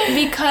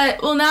 because,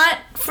 well, not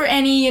for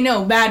any,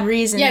 bad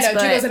reasons. Yeah, no,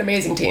 JUCO's an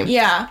amazing team.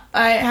 Yeah,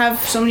 I have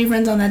so many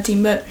friends on that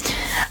team, but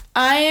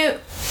I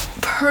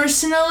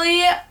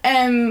personally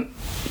am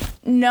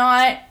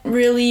not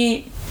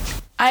really...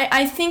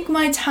 I think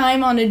my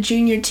time on a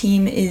junior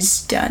team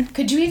is done.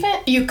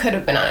 You could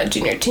have been on a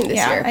junior team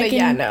this year, but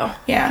no.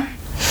 Yeah.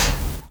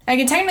 I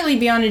could technically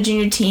be on a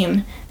junior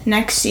team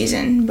next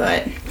season,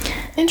 but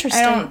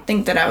interesting. I don't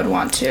think that I would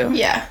want to.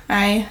 Yeah.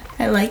 I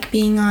like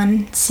being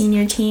on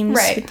senior teams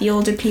with the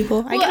older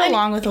people. I get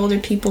along with older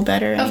people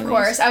better anyways. Of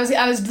course. I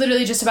was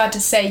literally just about to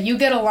say, you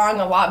get along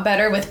a lot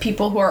better with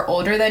people who are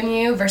older than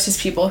you versus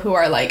people who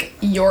are, like,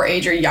 your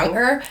age or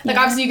younger. Like,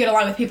 obviously you get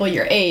along with people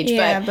your age,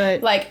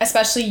 but, like,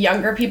 especially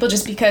younger people,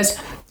 just because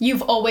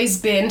you've always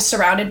been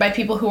surrounded by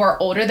people who are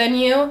older than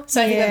you.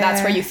 So I think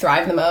that's where you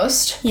thrive the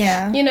most.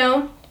 Yeah.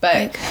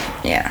 But...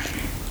 yeah.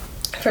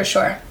 For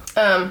sure.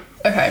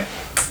 Okay.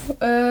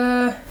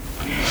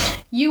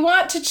 You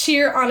want to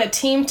cheer on a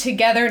team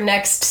together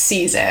next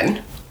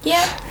season.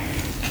 Yeah.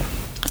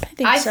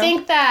 I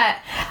think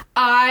that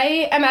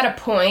I am at a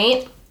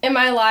point in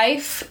my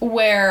life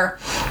where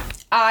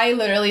I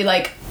literally,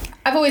 like,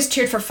 I've always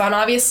cheered for fun,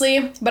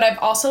 obviously, but I've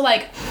also,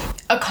 like,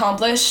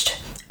 accomplished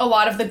a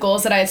lot of the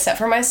goals that I had set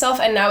for myself,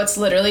 and now it's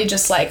literally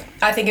just, like,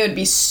 I think it would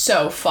be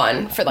so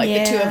fun for, like,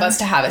 the two of us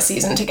to have a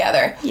season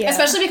together. Yeah.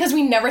 Especially because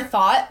we never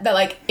thought that,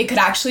 like, it could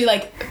actually,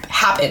 like,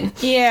 happen.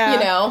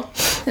 Yeah.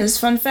 This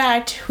fun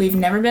fact, we've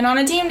never been on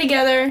a team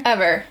together.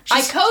 Ever.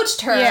 I coached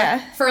her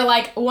for,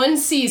 like, one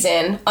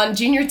season on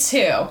Junior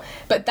 2,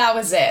 but that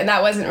was it. And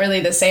that wasn't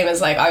really the same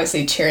as, like,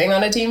 obviously cheering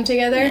on a team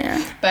together.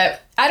 Yeah. But,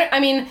 I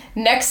mean,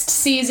 next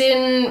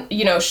season,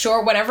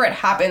 sure, whenever it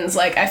happens,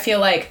 like, I feel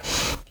like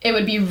it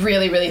would be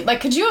really, really,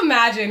 like, could you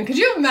imagine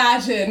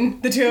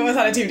the two of us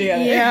on a team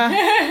together? Yeah.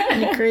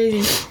 That'd be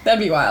crazy. That'd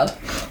be wild.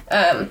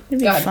 It'd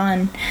be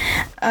fun.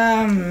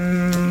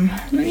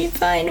 Let me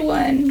find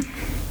one.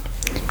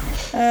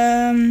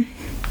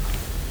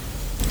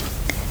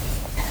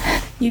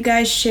 You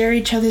guys share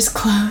each other's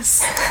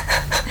clothes.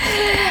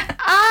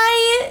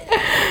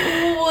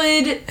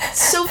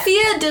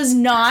 Sophia does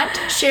not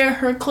share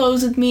her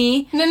clothes with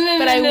me, but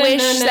I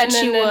wish that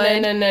she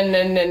would.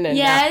 No.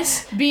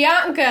 Yes.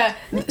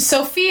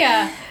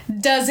 Sophia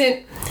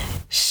doesn't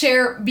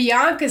share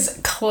Bianca's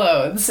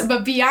clothes,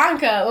 but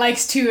Bianca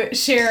likes to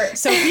share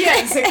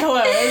Sophia's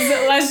clothes.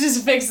 Let's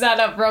just fix that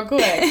up real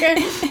quick.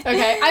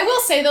 Okay. I will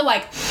say though,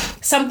 like,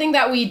 something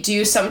that we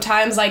do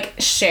sometimes, like,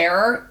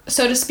 share,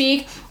 so to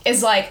speak,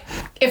 is, like,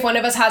 if one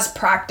of us has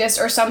practice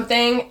or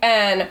something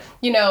and,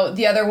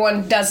 the other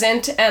one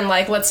doesn't, and,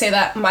 like, let's say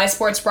that my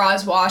sports bra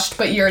is washed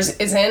but yours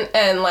isn't,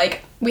 and,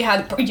 like,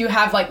 you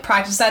have like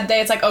practice that day,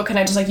 it's like, oh, can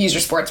I just like use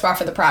your sports bra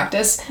for the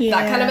practice? Yeah.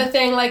 That kind of a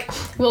thing, like,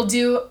 we'll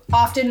do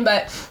often,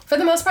 but for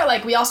the most part,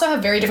 like, we also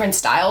have very different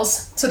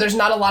styles, so there's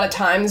not a lot of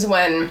times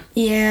when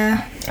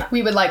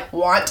we would like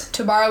want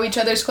to borrow each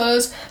other's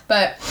clothes,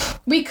 but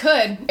we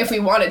could if we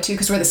wanted to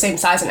because we're the same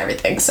size and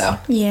everything. So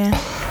yeah.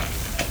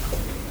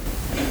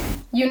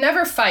 You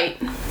never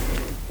fight.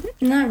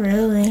 Not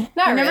really.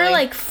 Not never really.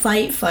 like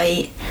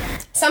fight.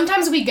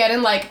 Sometimes we get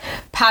in like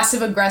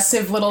passive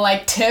aggressive little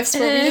like tiffs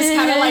where we just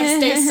kind of like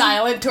stay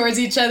silent towards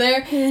each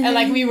other and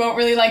like we won't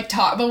really like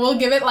talk, but we'll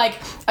give it like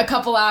a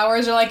couple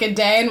hours or like a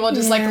day and we'll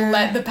just like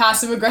let the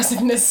passive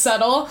aggressiveness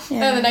settle.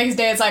 And then the next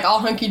day it's like all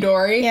hunky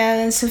dory. Yeah,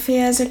 then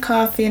Sophia has her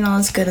coffee and all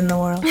is good in the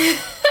world.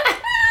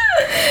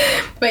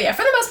 But yeah,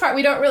 for the most part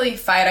we don't really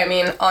fight. I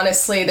mean,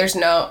 honestly, there's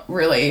no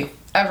really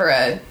ever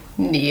a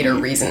need or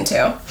reason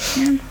to.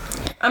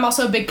 I'm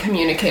also a big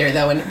communicator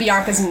though, and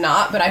Bianca's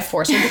not, but I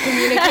force her to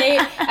communicate.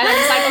 And I'm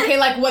just like, okay,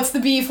 like, what's the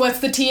beef? What's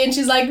the tea? And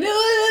she's like,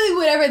 no,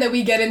 whatever. Then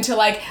we get into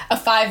like a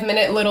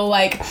 5-minute little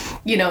like,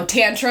 you know,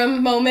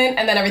 tantrum moment,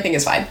 and then everything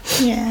is fine.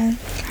 Yeah.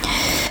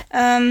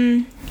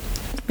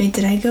 Wait,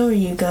 did I go or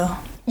you go?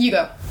 You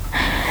go.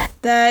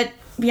 That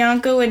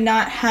Bianca would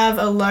not have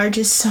a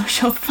largest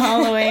social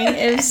following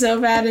if So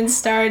Bad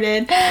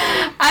started.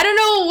 I don't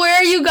know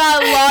where you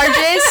got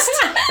largest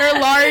or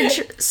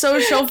large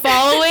social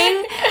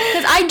following,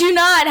 because I do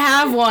not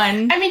have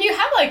one. I mean, you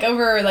have like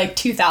over like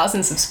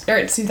 2,000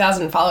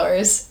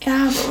 followers.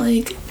 Yeah, but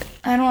like,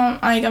 I don't,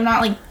 like, I'm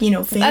not like, you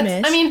know,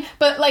 famous.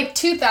 But like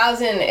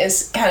 2,000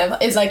 is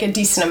like a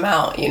decent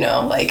amount, you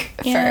know, like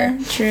for,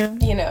 true.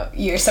 You know,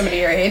 you're somebody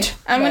your age.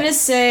 I'm gonna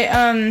say,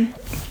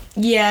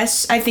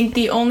 yes, I think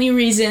the only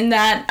reason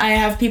that I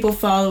have people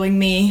following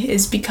me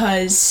is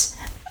because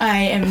I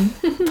am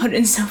put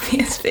in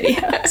Sophia's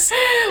videos.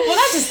 Well,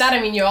 not just that.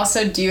 I mean, you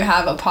also do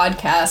have a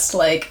podcast.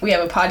 Like, we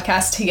have a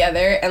podcast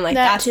together, and like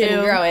that's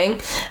been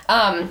growing.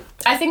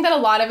 I think that a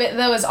lot of it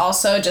though is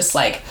also just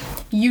like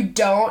you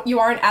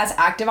aren't as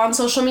active on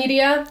social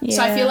media. Yeah.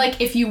 So I feel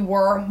like if you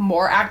were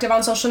more active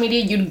on social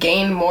media, you'd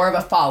gain more of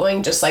a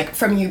following just like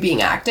from you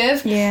being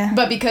active. Yeah.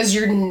 But because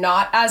you're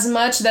not as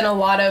much, then a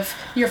lot of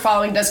your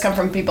following does come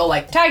from people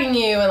like tagging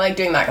you and like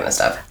doing that kind of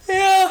stuff.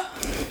 Yeah.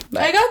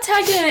 But I got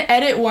tagged in an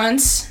edit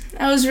once.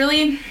 I was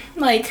really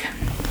like,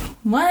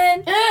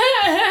 what?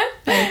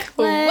 Like,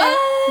 what?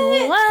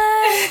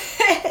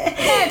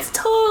 That's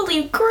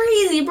totally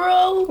crazy,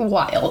 bro.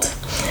 Wild.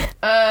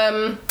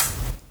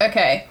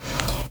 Okay.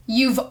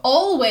 You've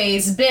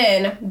always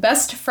been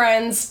best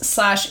friends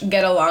 /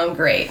 get along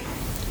great.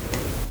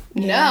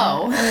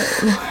 No.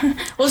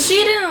 Well, she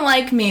didn't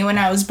like me when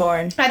I was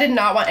born. I did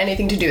not want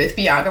anything to do with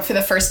Bianca for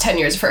the first 10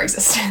 years of her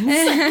existence.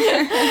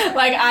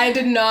 Like, I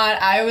did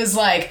not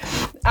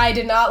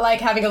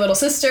like having a little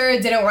sister,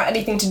 didn't want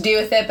anything to do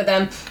with it, but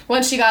then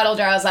once she got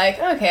older, I was like,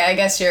 okay, I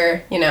guess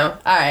you're, you know,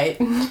 alright.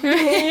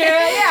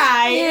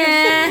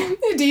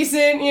 You're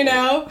decent, you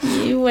know?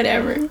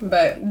 Whatever.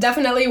 But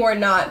definitely was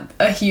not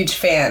a huge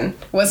fan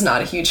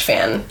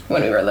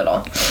when we were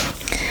little.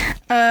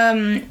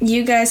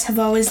 You guys have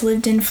always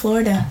lived in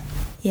Florida.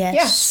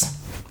 Yes,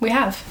 we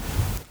have.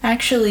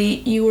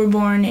 Actually, you were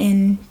born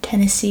in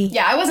Tennessee.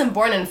 Yeah, I wasn't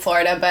born in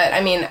Florida, but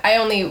I mean,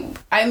 I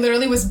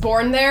literally was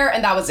born there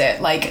and that was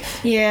it. Like,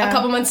 a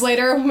couple months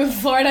later, moved to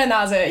Florida and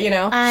that was it, you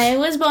know? I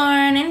was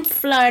born in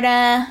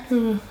Florida.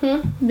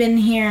 Mm-hmm. Been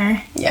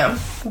here. Yeah,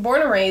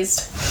 born and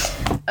raised.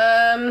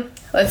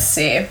 Let's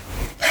see.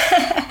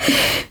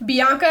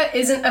 Bianca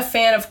isn't a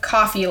fan of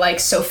coffee like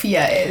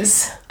Sophia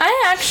is.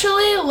 I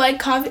actually like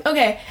coffee.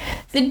 Okay,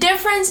 the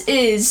difference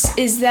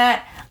is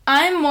that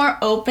I'm more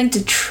open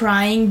to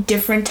trying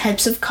different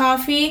types of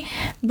coffee,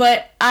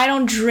 but I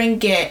don't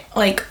drink it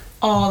like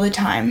all the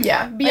time.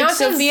 Yeah, like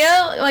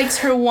Sophia likes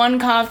her one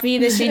coffee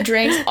that she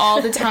drinks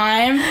all the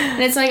time,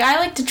 and it's like I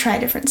like to try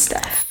different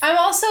stuff. I'm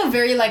also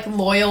very like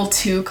loyal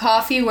to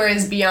coffee,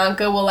 whereas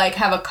Bianca will like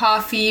have a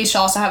coffee,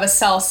 she'll also have a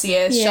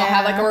Celsius, she'll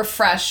have like a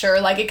refresher,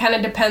 like it kind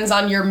of depends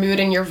on your mood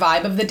and your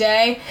vibe of the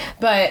day,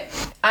 but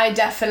I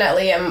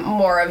definitely am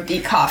more of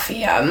the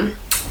coffee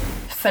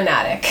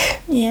fanatic,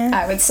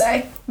 I would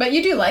say. But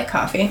you do like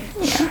coffee.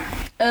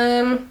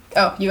 Yeah.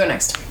 Oh, you go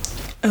next.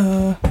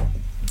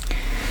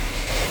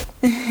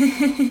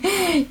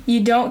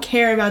 You don't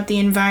care about the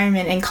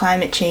environment and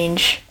climate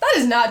change. That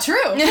is not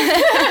true.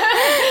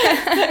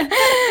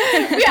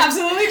 We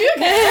absolutely do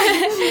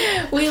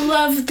care. We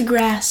love the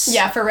grass.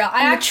 Yeah, for real.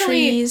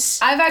 Trees.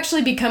 I've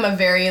actually become a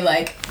very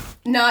like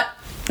not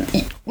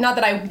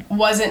that I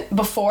wasn't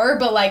before,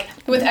 but like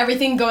with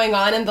everything going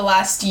on in the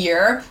last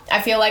year,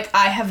 I feel like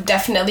I have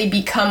definitely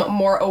become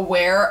more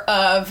aware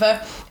of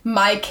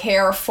my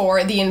care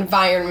for the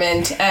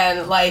environment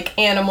and like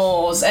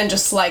animals and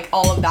just like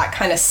all of that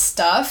kind of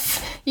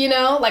stuff, you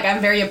know? Like I'm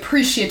very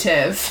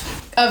appreciative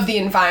of the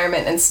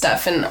environment and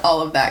stuff and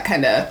all of that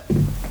kind of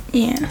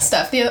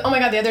stuff. Oh my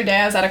god, the other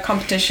day I was at a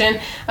competition.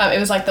 It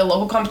was like the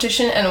local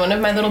competition and one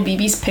of my little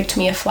BBs picked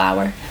me a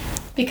flower.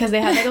 because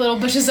they had like little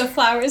bushes of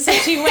flowers. So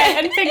she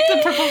went and picked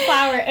the purple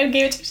flower and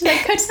gave it to me. She's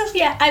like, Coach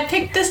Sophia, I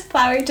picked this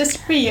flower just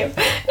for you.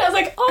 And I was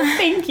like, oh,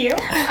 thank you.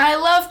 I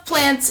love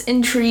plants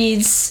and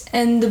trees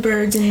and the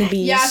birds and the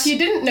bees. Yeah, if you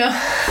didn't know,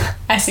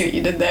 I see what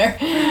you did there.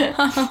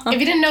 If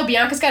you didn't know,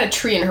 Bianca's got a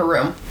tree in her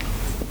room.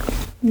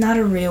 Not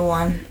a real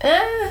one.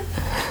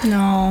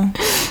 No.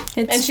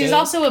 It's and she's fake.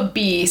 also a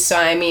bee, so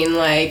I mean,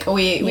 like,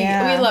 we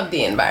love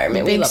the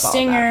environment. Big we love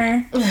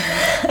stinger. all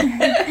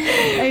that.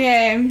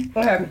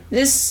 Okay.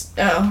 This.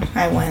 Oh,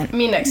 I went.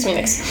 Me next.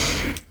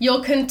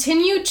 You'll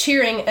continue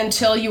cheering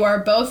until you are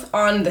both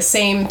on the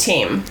same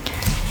team.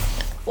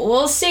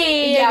 We'll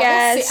see. I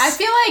guess. We'll see. I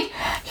feel like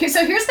here's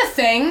the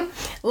thing.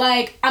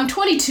 Like, I'm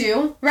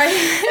 22,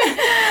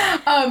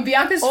 right?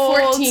 Bianca's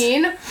Old.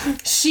 14.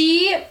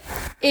 She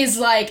is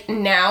like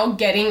now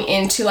getting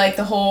into like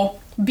the whole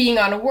being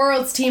on a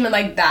Worlds team and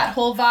like that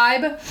whole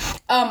vibe.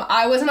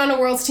 I wasn't on a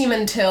Worlds team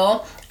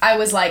until I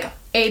was like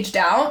aged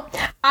out.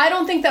 I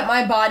don't think that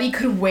my body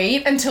could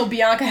wait until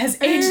Bianca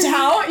has aged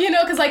out, you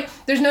know, because like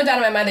there's no doubt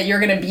in my mind that you're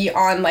gonna be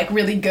on like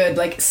really good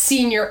like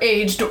senior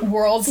aged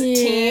Worlds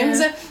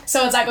teams.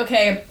 So it's like,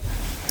 okay,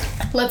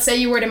 let's say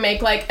you were to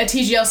make like a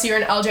TGLC or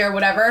an LJ or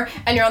whatever,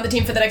 and you're on the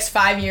team for the next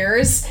 5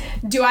 years.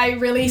 Do I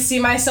really see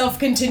myself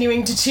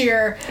continuing to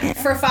cheer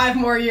for 5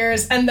 more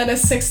years and then a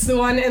 6th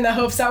one in the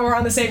hopes that we're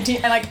on the same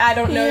team? And like, I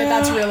don't know that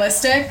that's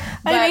realistic.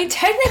 But I mean,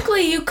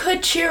 technically, you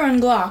could cheer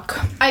on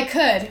Glock. I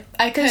could.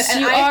 And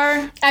you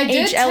are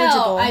age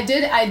eligible. I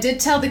did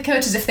tell the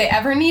coaches if they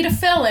ever need a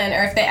fill-in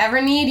or if they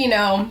ever need, you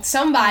know,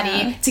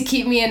 somebody to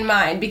keep me in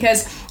mind,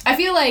 because I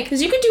feel like...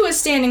 Because you could do a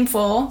standing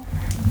full.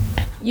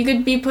 You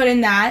could be put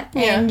in that,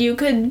 and you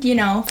could, you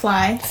know,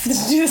 fly.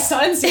 Do the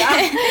stunts, yeah.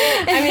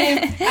 I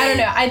mean, I don't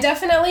know. I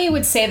definitely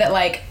would say that,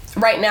 like,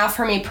 right now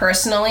for me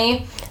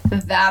personally,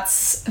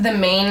 that's the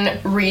main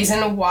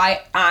reason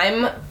why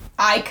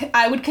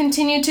I would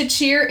continue to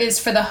cheer, is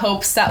for the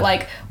hopes that,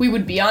 like, we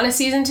would be on a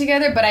season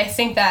together. But I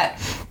think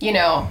that, you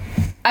know,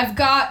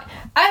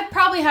 I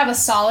probably have a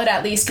solid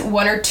at least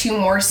 1 or 2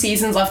 more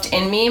seasons left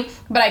in me,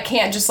 but I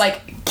can't just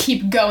like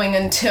keep going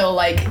until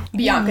like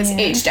Bianca's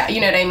aged out,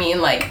 you know what I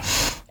mean? Like,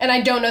 and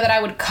I don't know that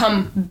I would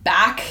come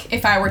back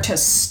if I were to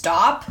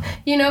stop,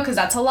 you know, because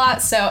that's a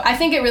lot. So I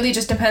think it really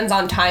just depends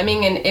on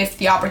timing and if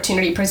the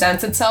opportunity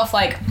presents itself.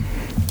 Like,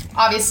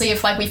 obviously,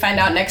 if, like, we find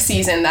out next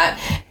season that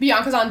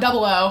Bianca's on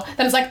 00,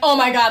 then it's like, oh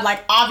my god,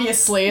 like,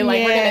 obviously,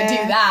 like, we're gonna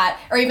do that.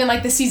 Or even,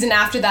 like, the season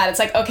after that, it's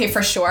like, okay,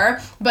 for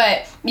sure.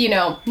 But, you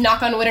know,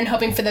 knock on wood and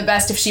hoping for the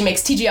best, if she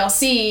makes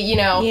TGLC, you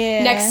know,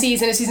 next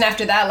season, a season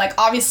after that, like,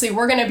 obviously,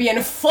 we're gonna be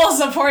in full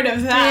support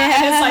of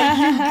that. And it's like,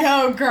 you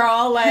go,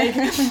 girl, like,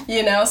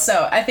 you know?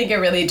 So I think it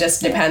really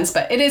just depends.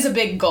 But it is a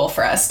big goal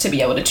for us to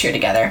be able to cheer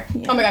together.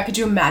 Oh my god, could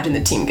you imagine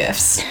the team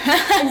gifts?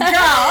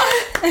 Girl!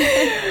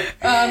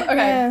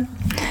 Okay.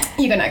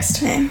 You go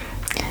next. Okay.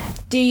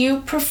 Do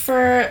you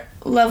prefer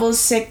level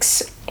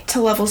 6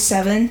 to level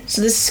 7?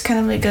 So this is kind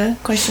of like a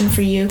question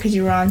for you because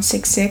you were on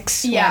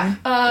 6-6. Yeah.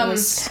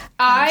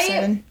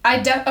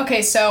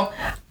 Okay, so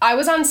I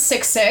was on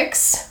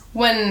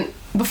 6-6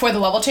 before the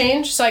level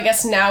change, so I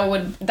guess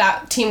now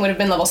that team would have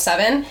been level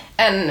 7,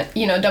 and,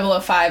 you know,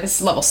 005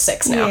 is level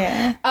 6 now.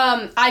 Yeah.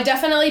 I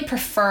definitely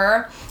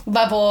prefer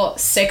level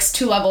 6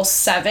 to level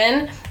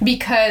 7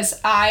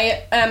 because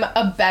I'm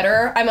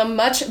a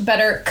much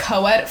better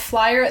co-ed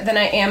flyer than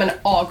I am an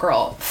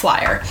all-girl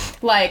flyer.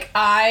 Like,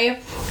 I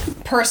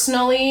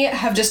personally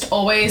have just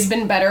always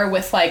been better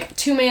with, like,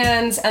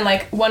 2-mans and,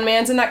 like,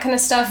 1-mans and that kind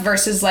of stuff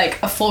versus, like,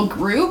 a full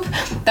group.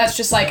 That's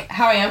just, like,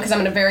 how I am because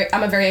I'm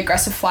a very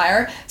aggressive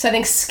flyer. So I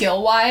think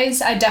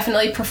skill-wise, I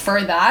definitely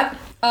prefer that.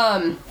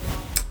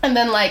 And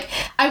then, like,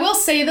 I will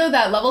say, though,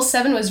 that level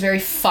 7 was very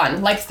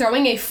fun. Like,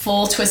 throwing a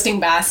full twisting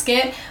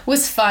basket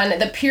was fun.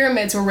 The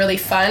pyramids were really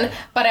fun,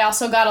 but I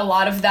also got a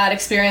lot of that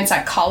experience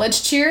at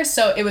college cheer,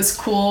 so it was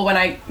cool when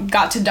I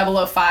got to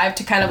 005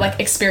 to kind of, like,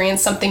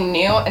 experience something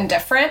new and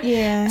different.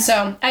 Yeah.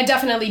 So I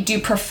definitely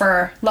do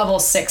prefer level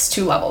 6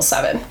 to level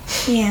 7.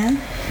 Yeah.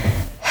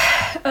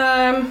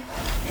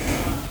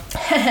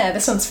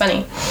 This one's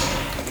funny.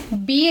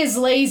 B is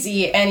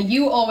lazy and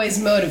you always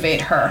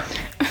motivate her.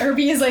 Or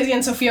B is lazy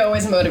and Sophia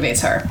always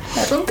motivates her.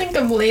 I don't think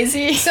I'm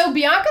lazy. So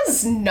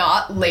Bianca's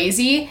not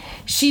lazy.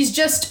 She's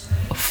just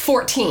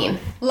 14.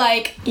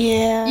 Like,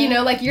 you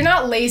know, like, you're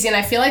not lazy, and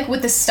I feel like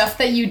with the stuff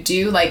that you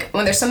do, like,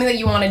 when there's something that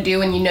you want to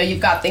do and you know you've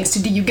got things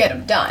to do, you get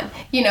them done,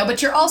 you know,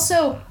 but you're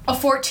also a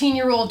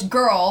 14-year-old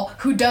girl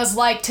who does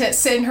like to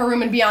sit in her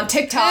room and be on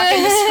TikTok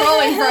and just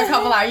scrolling for a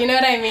couple hours, you know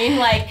what I mean?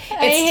 Like,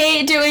 I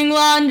hate doing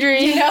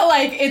laundry. You know,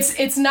 like,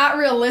 it's not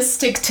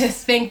realistic to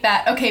think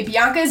that, okay,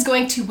 Bianca is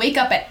going to wake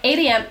up at 8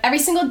 a.m. every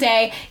single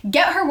day,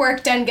 get her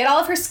work done, get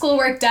all of her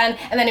schoolwork done,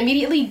 and then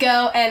immediately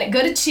go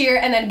to cheer,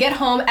 and then get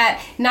home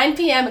at 9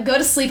 p.m., go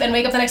to sleep, and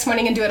wake up the next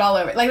morning and do it all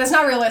over. Like, that's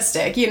not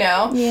realistic, you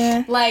know?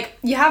 Yeah. Like,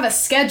 you have a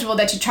schedule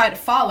that you try to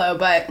follow,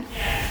 but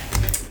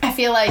I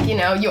feel like, you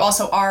know, you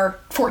also are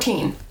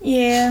 14.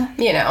 Yeah.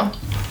 You know?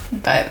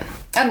 But,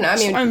 I don't know, I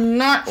mean... I'm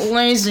not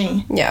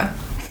lazy. Yeah.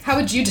 How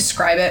would you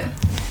describe it?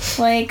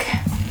 Like,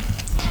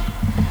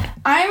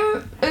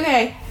 I'm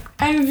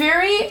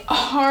very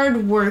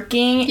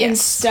hardworking in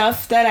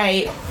stuff that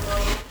I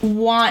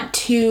want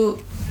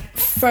to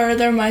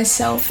further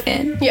myself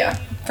in. Yeah,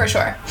 for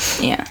sure.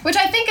 Yeah. Which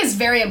I think is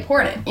very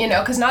important,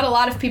 because not a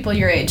lot of people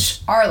your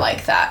age are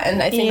like that,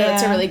 and I think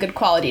that's a really good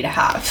quality to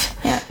have.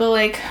 Yeah, but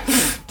like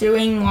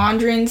doing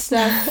laundry and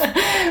stuff.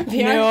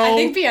 I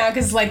think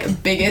Bianca's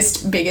like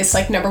biggest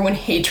like number one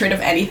hatred of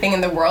anything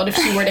in the world, if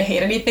she were to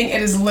hate anything,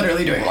 it is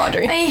literally doing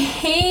laundry. I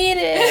hate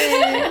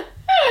it.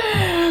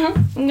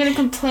 I'm gonna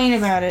complain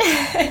about it.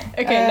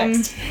 Okay,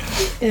 next.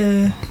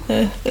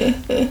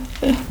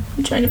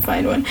 I'm trying to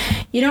find one.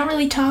 You don't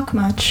really talk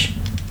much.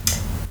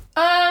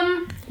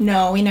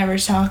 No, we never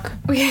talk.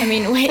 I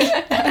mean, wait.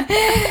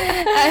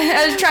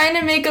 I was trying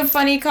to make a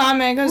funny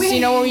comment because, we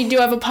do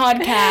have a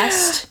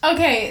podcast.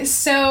 Okay,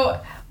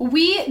 so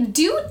we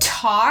do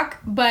talk,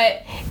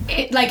 but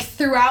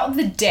throughout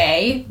the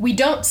day, we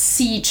don't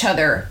see each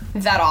other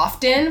that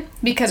often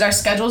because our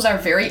schedules are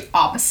very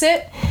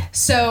opposite.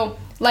 So,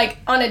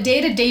 on a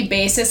day-to-day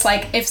basis,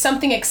 if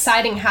something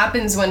exciting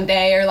happens one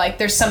day or,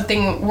 there's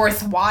something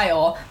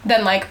worthwhile,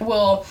 then,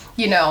 we'll,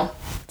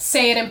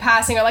 say it in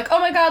passing or oh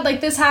my god,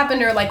 this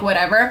happened or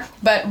whatever.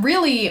 But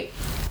really,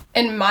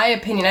 in my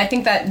opinion, I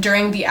think that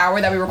during the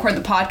hour that we record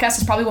the podcast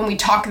is probably when we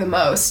talk the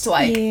most,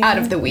 out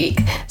of the week.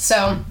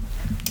 So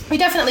we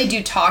definitely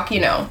do talk,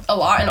 a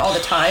lot and all the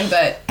time,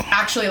 but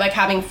actually,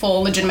 having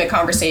full legitimate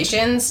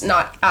conversations,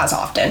 not as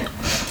often.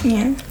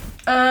 Yeah.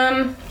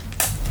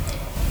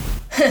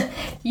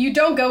 You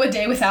don't go a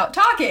day without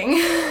talking.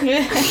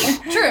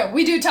 True,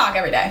 we do talk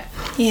every day.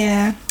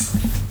 Yeah.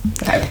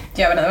 Okay,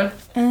 do you have another one?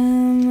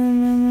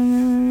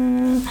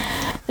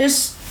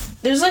 There's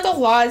a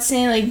lot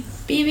saying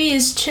BB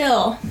is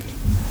chill.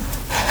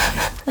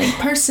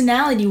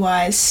 Personality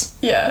wise.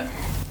 Yeah.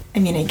 I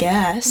mean, I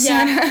guess.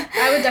 Yeah,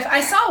 I would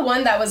I saw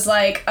one that was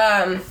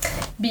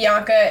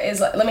Bianca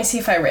is let me see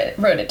if I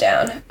wrote it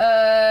down.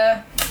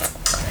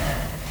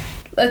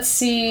 Let's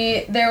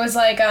see. There was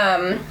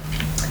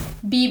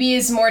BB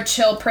is more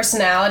chill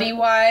personality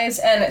wise,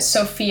 and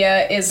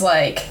Sophia is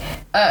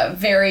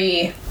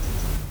very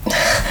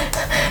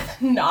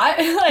not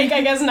I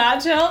guess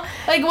not chill.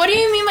 What do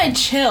you mean by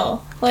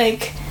chill? I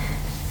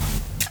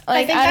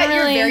think that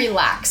you're very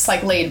lax,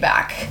 laid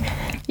back.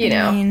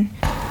 I mean,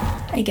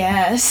 I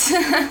guess.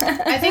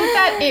 I think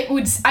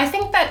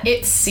that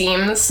it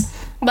seems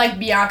like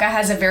Bianca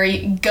has a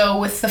very go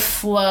with the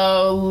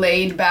flow,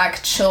 laid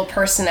back, chill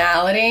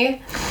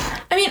personality.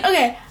 I mean,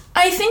 okay,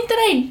 I think that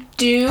I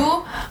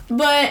do,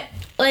 but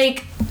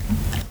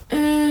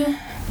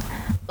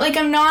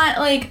I'm not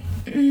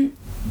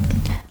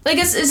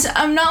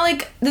I'm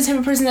not the type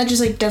of person that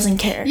just doesn't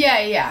care.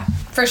 Yeah,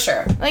 for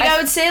sure. I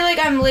would say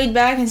I'm laid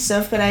back and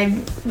stuff, but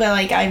I'm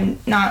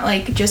not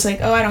just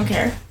oh, I don't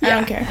care.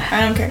 Yeah.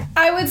 I don't care.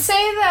 I would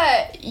say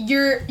that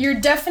you're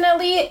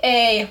definitely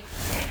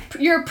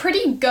you're a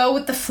pretty go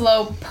with the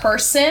flow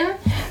person,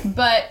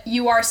 but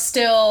you are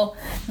still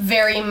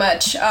very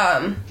much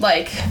I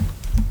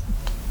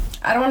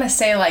don't want to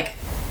say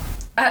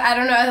I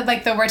don't know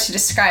the word to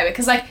describe it,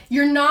 because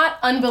you're not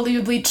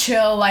unbelievably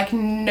chill,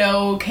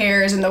 no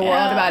cares in the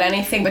world about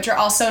anything, but you're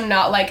also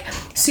not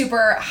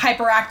super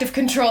hyperactive,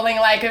 controlling,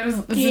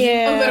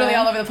 literally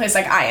all over the place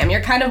I am.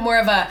 You're kind of more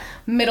of a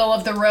middle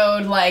of the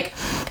road,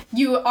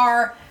 you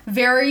are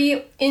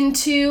very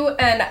into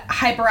and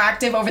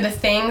hyperactive over the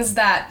things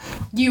that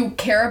you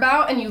care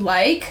about and you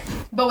like,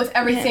 but with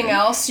everything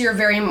else you're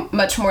very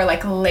much more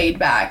laid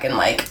back and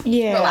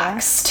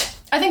relaxed.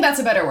 I think that's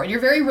a better word. You're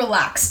very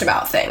relaxed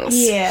about things.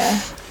 Yeah.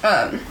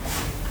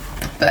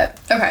 But,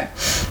 okay.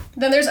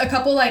 Then there's a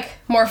couple,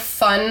 more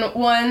fun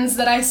ones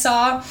that I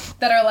saw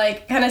that are,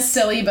 kind of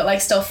silly,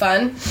 but, still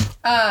fun.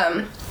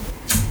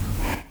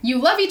 You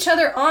love each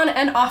other on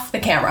and off the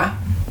camera.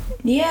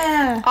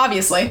 Yeah.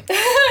 Obviously.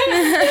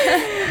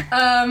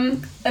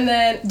 And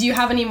then, do you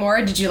have any more?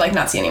 Or did you,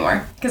 not see any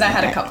more? Because I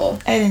had a couple.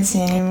 I didn't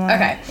see any more.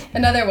 Okay.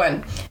 Another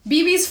one.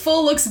 BB's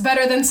full looks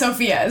better than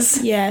Sophia's.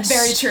 Yes.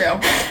 Very true.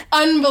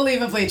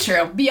 Unbelievably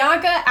true.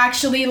 Bianca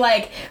actually,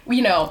 I've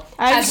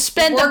has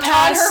spent worked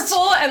on her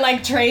full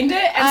and, trained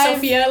it, and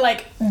Sophia,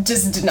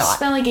 just did not.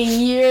 Spent, a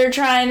year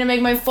trying to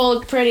make my full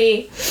look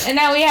pretty, and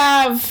now we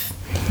have...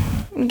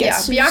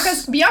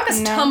 Bianca's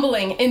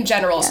tumbling in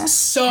general is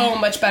so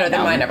much better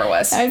than mine ever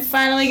was. I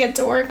finally get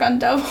to work on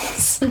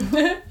doubles.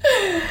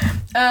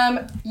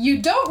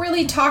 You don't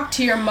really talk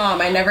to your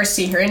mom. I never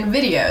see her in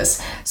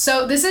videos.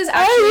 So this is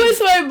actually... I'm with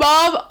my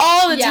mom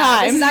all the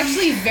time. This is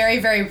actually very,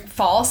 very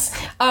false.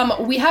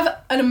 We have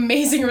an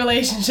amazing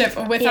relationship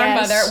with our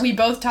mother. We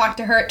both talk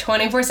to her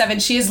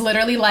 24/7. She is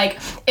literally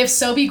if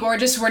Sophie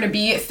Gorgeous were to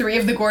be 3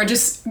 of the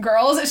gorgeous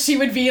girls, she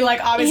would be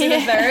obviously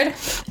the third.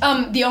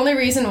 The only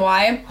reason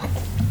why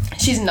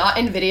she's not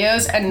in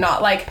videos and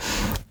not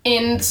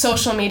in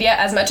social media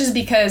as much is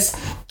because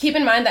keep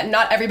in mind that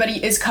not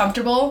everybody is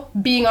comfortable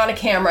being on a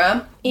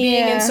camera,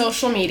 being in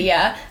social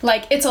media.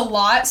 It's a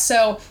lot.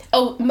 So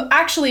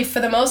actually, for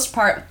the most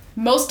part,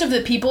 most of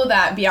the people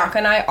that Bianca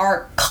and I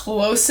are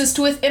closest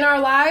with in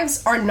our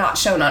lives are not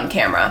shown on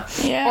camera.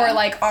 Yeah. Or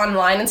like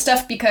online and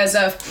stuff because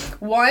of,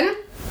 one,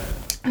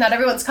 not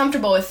everyone's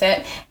comfortable with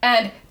it,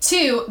 and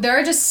two, there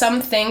are just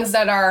some things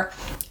that are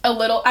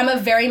I'm a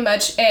very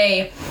much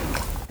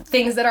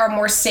things that are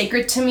more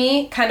sacred to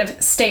me kind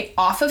of stay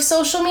off of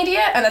social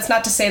media, and that's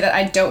not to say that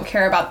I don't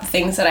care about the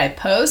things that I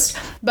post,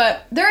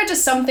 but there are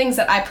just some things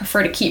that I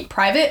prefer to keep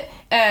private,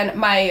 and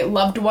my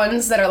loved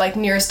ones that are like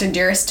nearest and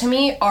dearest to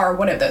me are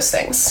one of those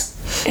things.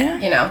 Yeah.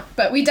 You know,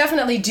 but we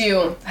definitely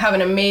do have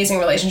an amazing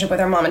relationship with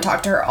our mom and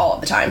talk to her all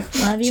the time.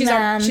 Love you,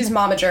 Mom. She's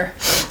momager.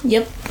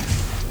 Yep.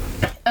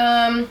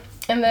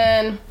 And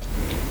then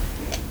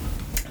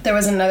there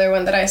was another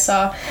one that I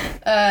saw.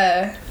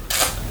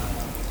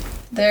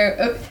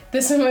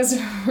 This one was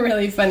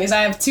really funny. So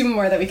I have two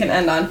more that we can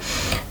end on.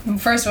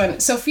 First one,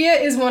 Sophia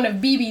is one of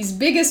BB's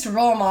biggest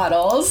role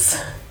models.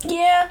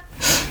 Yeah.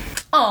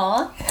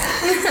 Aw.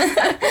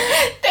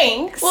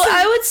 Thanks. Well,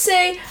 I would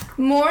say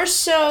more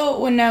so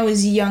when I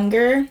was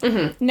younger.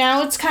 Mm-hmm.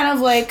 Now it's kind of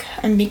like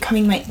I'm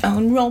becoming my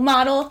own role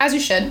model. As you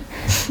should.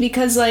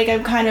 Because, like,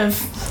 I'm kind of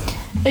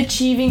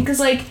achieving, because,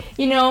 like,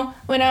 you know,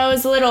 when I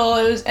was little,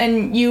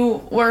 and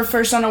you were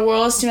first on a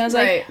Worlds team, I was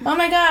like, oh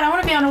my god, I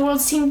want to be on a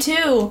Worlds team too.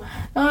 Oh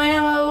my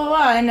god, blah, blah,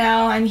 blah. And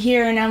now I'm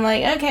here, and I'm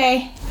like,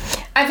 okay.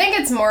 I think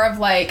it's more of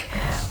like,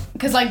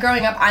 because like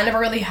growing up, I never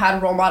really had a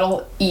role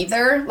model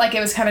either. Like it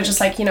was kind of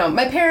just like, you know,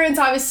 my parents,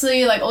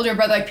 obviously, like older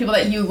brother, like people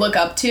that you look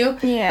up to.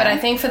 Yeah. But I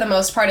think for the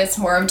most part, it's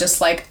more of just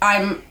like,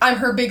 I'm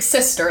her big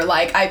sister.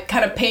 Like I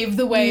kind of pave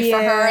the way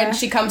for her, and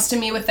she comes to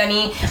me with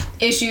any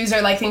issues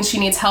or like things she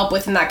needs help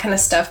with and that kind of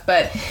stuff.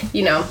 But,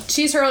 you know,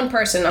 she's her own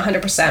person,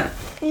 100%.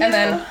 Yeah. And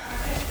then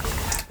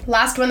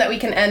last one that we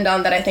can end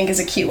on that I think is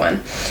a cute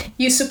one.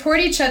 You support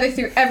each other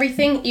through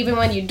everything, even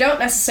when you don't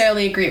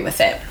necessarily agree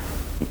with it.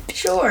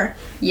 Sure.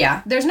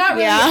 Yeah, there's not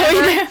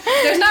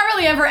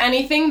really ever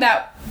anything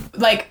that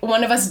like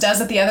one of us does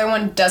that the other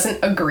one doesn't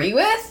agree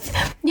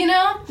with, you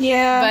know?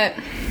 Yeah.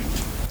 But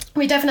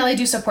we definitely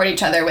do support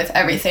each other with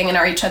everything and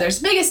are each other's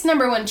biggest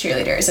number one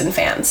cheerleaders and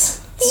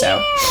fans.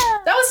 So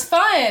that was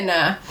fun.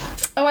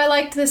 Oh, I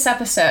liked this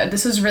episode.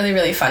 This was really,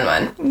 really fun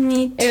one.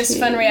 Me too. It was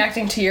fun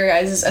reacting to your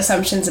guys'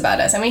 assumptions about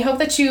us. And we hope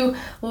that you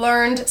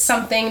learned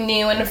something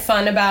new and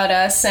fun about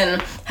us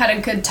and had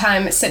a good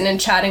time sitting and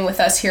chatting with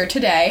us here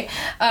today.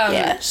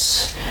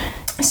 Yes.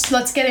 So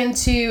let's get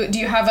into, do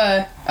you have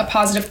a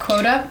positive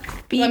quote up?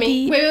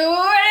 BB.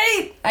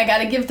 Wait. I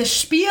gotta give the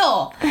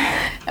spiel.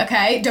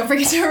 Okay, don't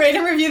forget to rate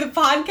and review the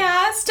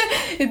podcast.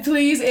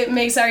 It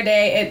makes our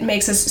day. It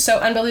makes us so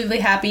unbelievably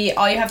happy.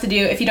 All you have to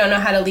do, if you don't know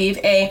how to leave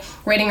a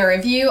rating or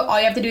review, all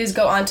you have to do is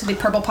go onto the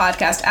Purple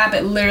Podcast app.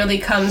 It literally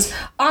comes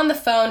on the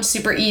phone,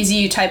 super easy.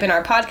 You type in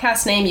our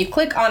podcast name, you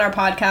click on our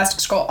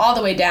podcast, scroll all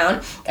the way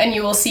down, and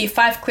you will see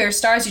 5 clear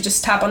stars. You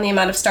just tap on the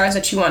amount of stars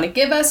that you want to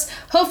give us.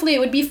 Hopefully it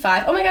would be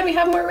 5. Oh my god, we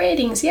have more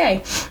ratings.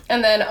 Yay.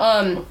 And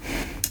then,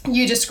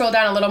 you just scroll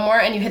down a little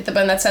more and you hit the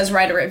button that says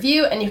write a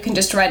review, and you can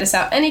just write us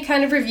out any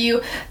kind of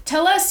review.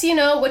 Tell us, you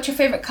know, what your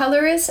favorite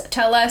color is.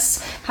 Tell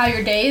us how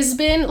your day has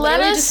been. Let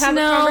us just have a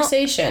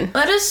conversation.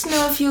 Let us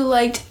know if you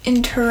liked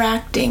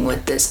interacting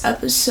with this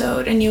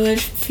episode, and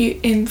if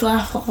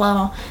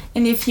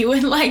you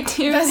would like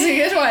to That's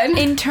a good one.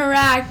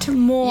 interact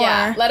more.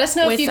 Yeah, let us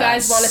know if you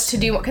guys want us to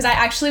do, because I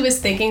actually was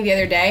thinking the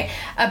other day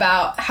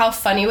about how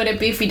funny would it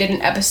be if we did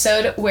an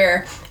episode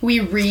where we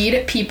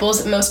read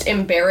people's most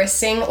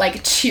embarrassing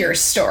like cheer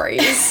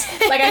stories.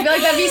 Like I feel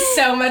like that'd be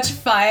so much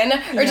fun.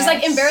 Or just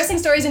like embarrassing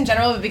stories in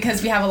general, but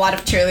because we have a lot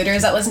of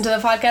cheerleaders that listen to the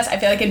podcast, I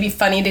feel like it'd be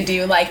funny to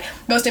do like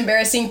most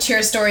embarrassing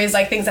cheer stories,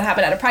 like things that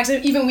happen at a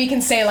practice. Even we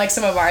can say like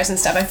some of ours and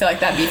stuff. I feel like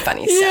that'd be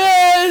funny. So.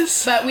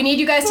 Yes. But we need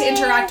you guys to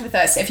interact with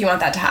us if you want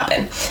that to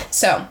happen.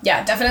 So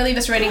yeah, definitely leave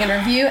us a rating and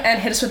review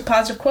and hit us with a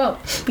positive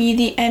quote. Be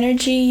the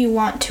energy you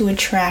want to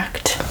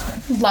attract.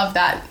 Love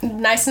that.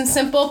 Nice and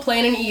simple,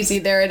 plain and easy.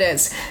 There it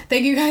is.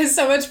 Thank you guys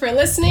so much for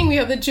listening. We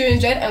hope that you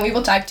enjoyed, and we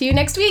will talk to you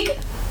next week.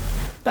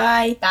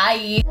 Bye.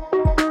 Bye.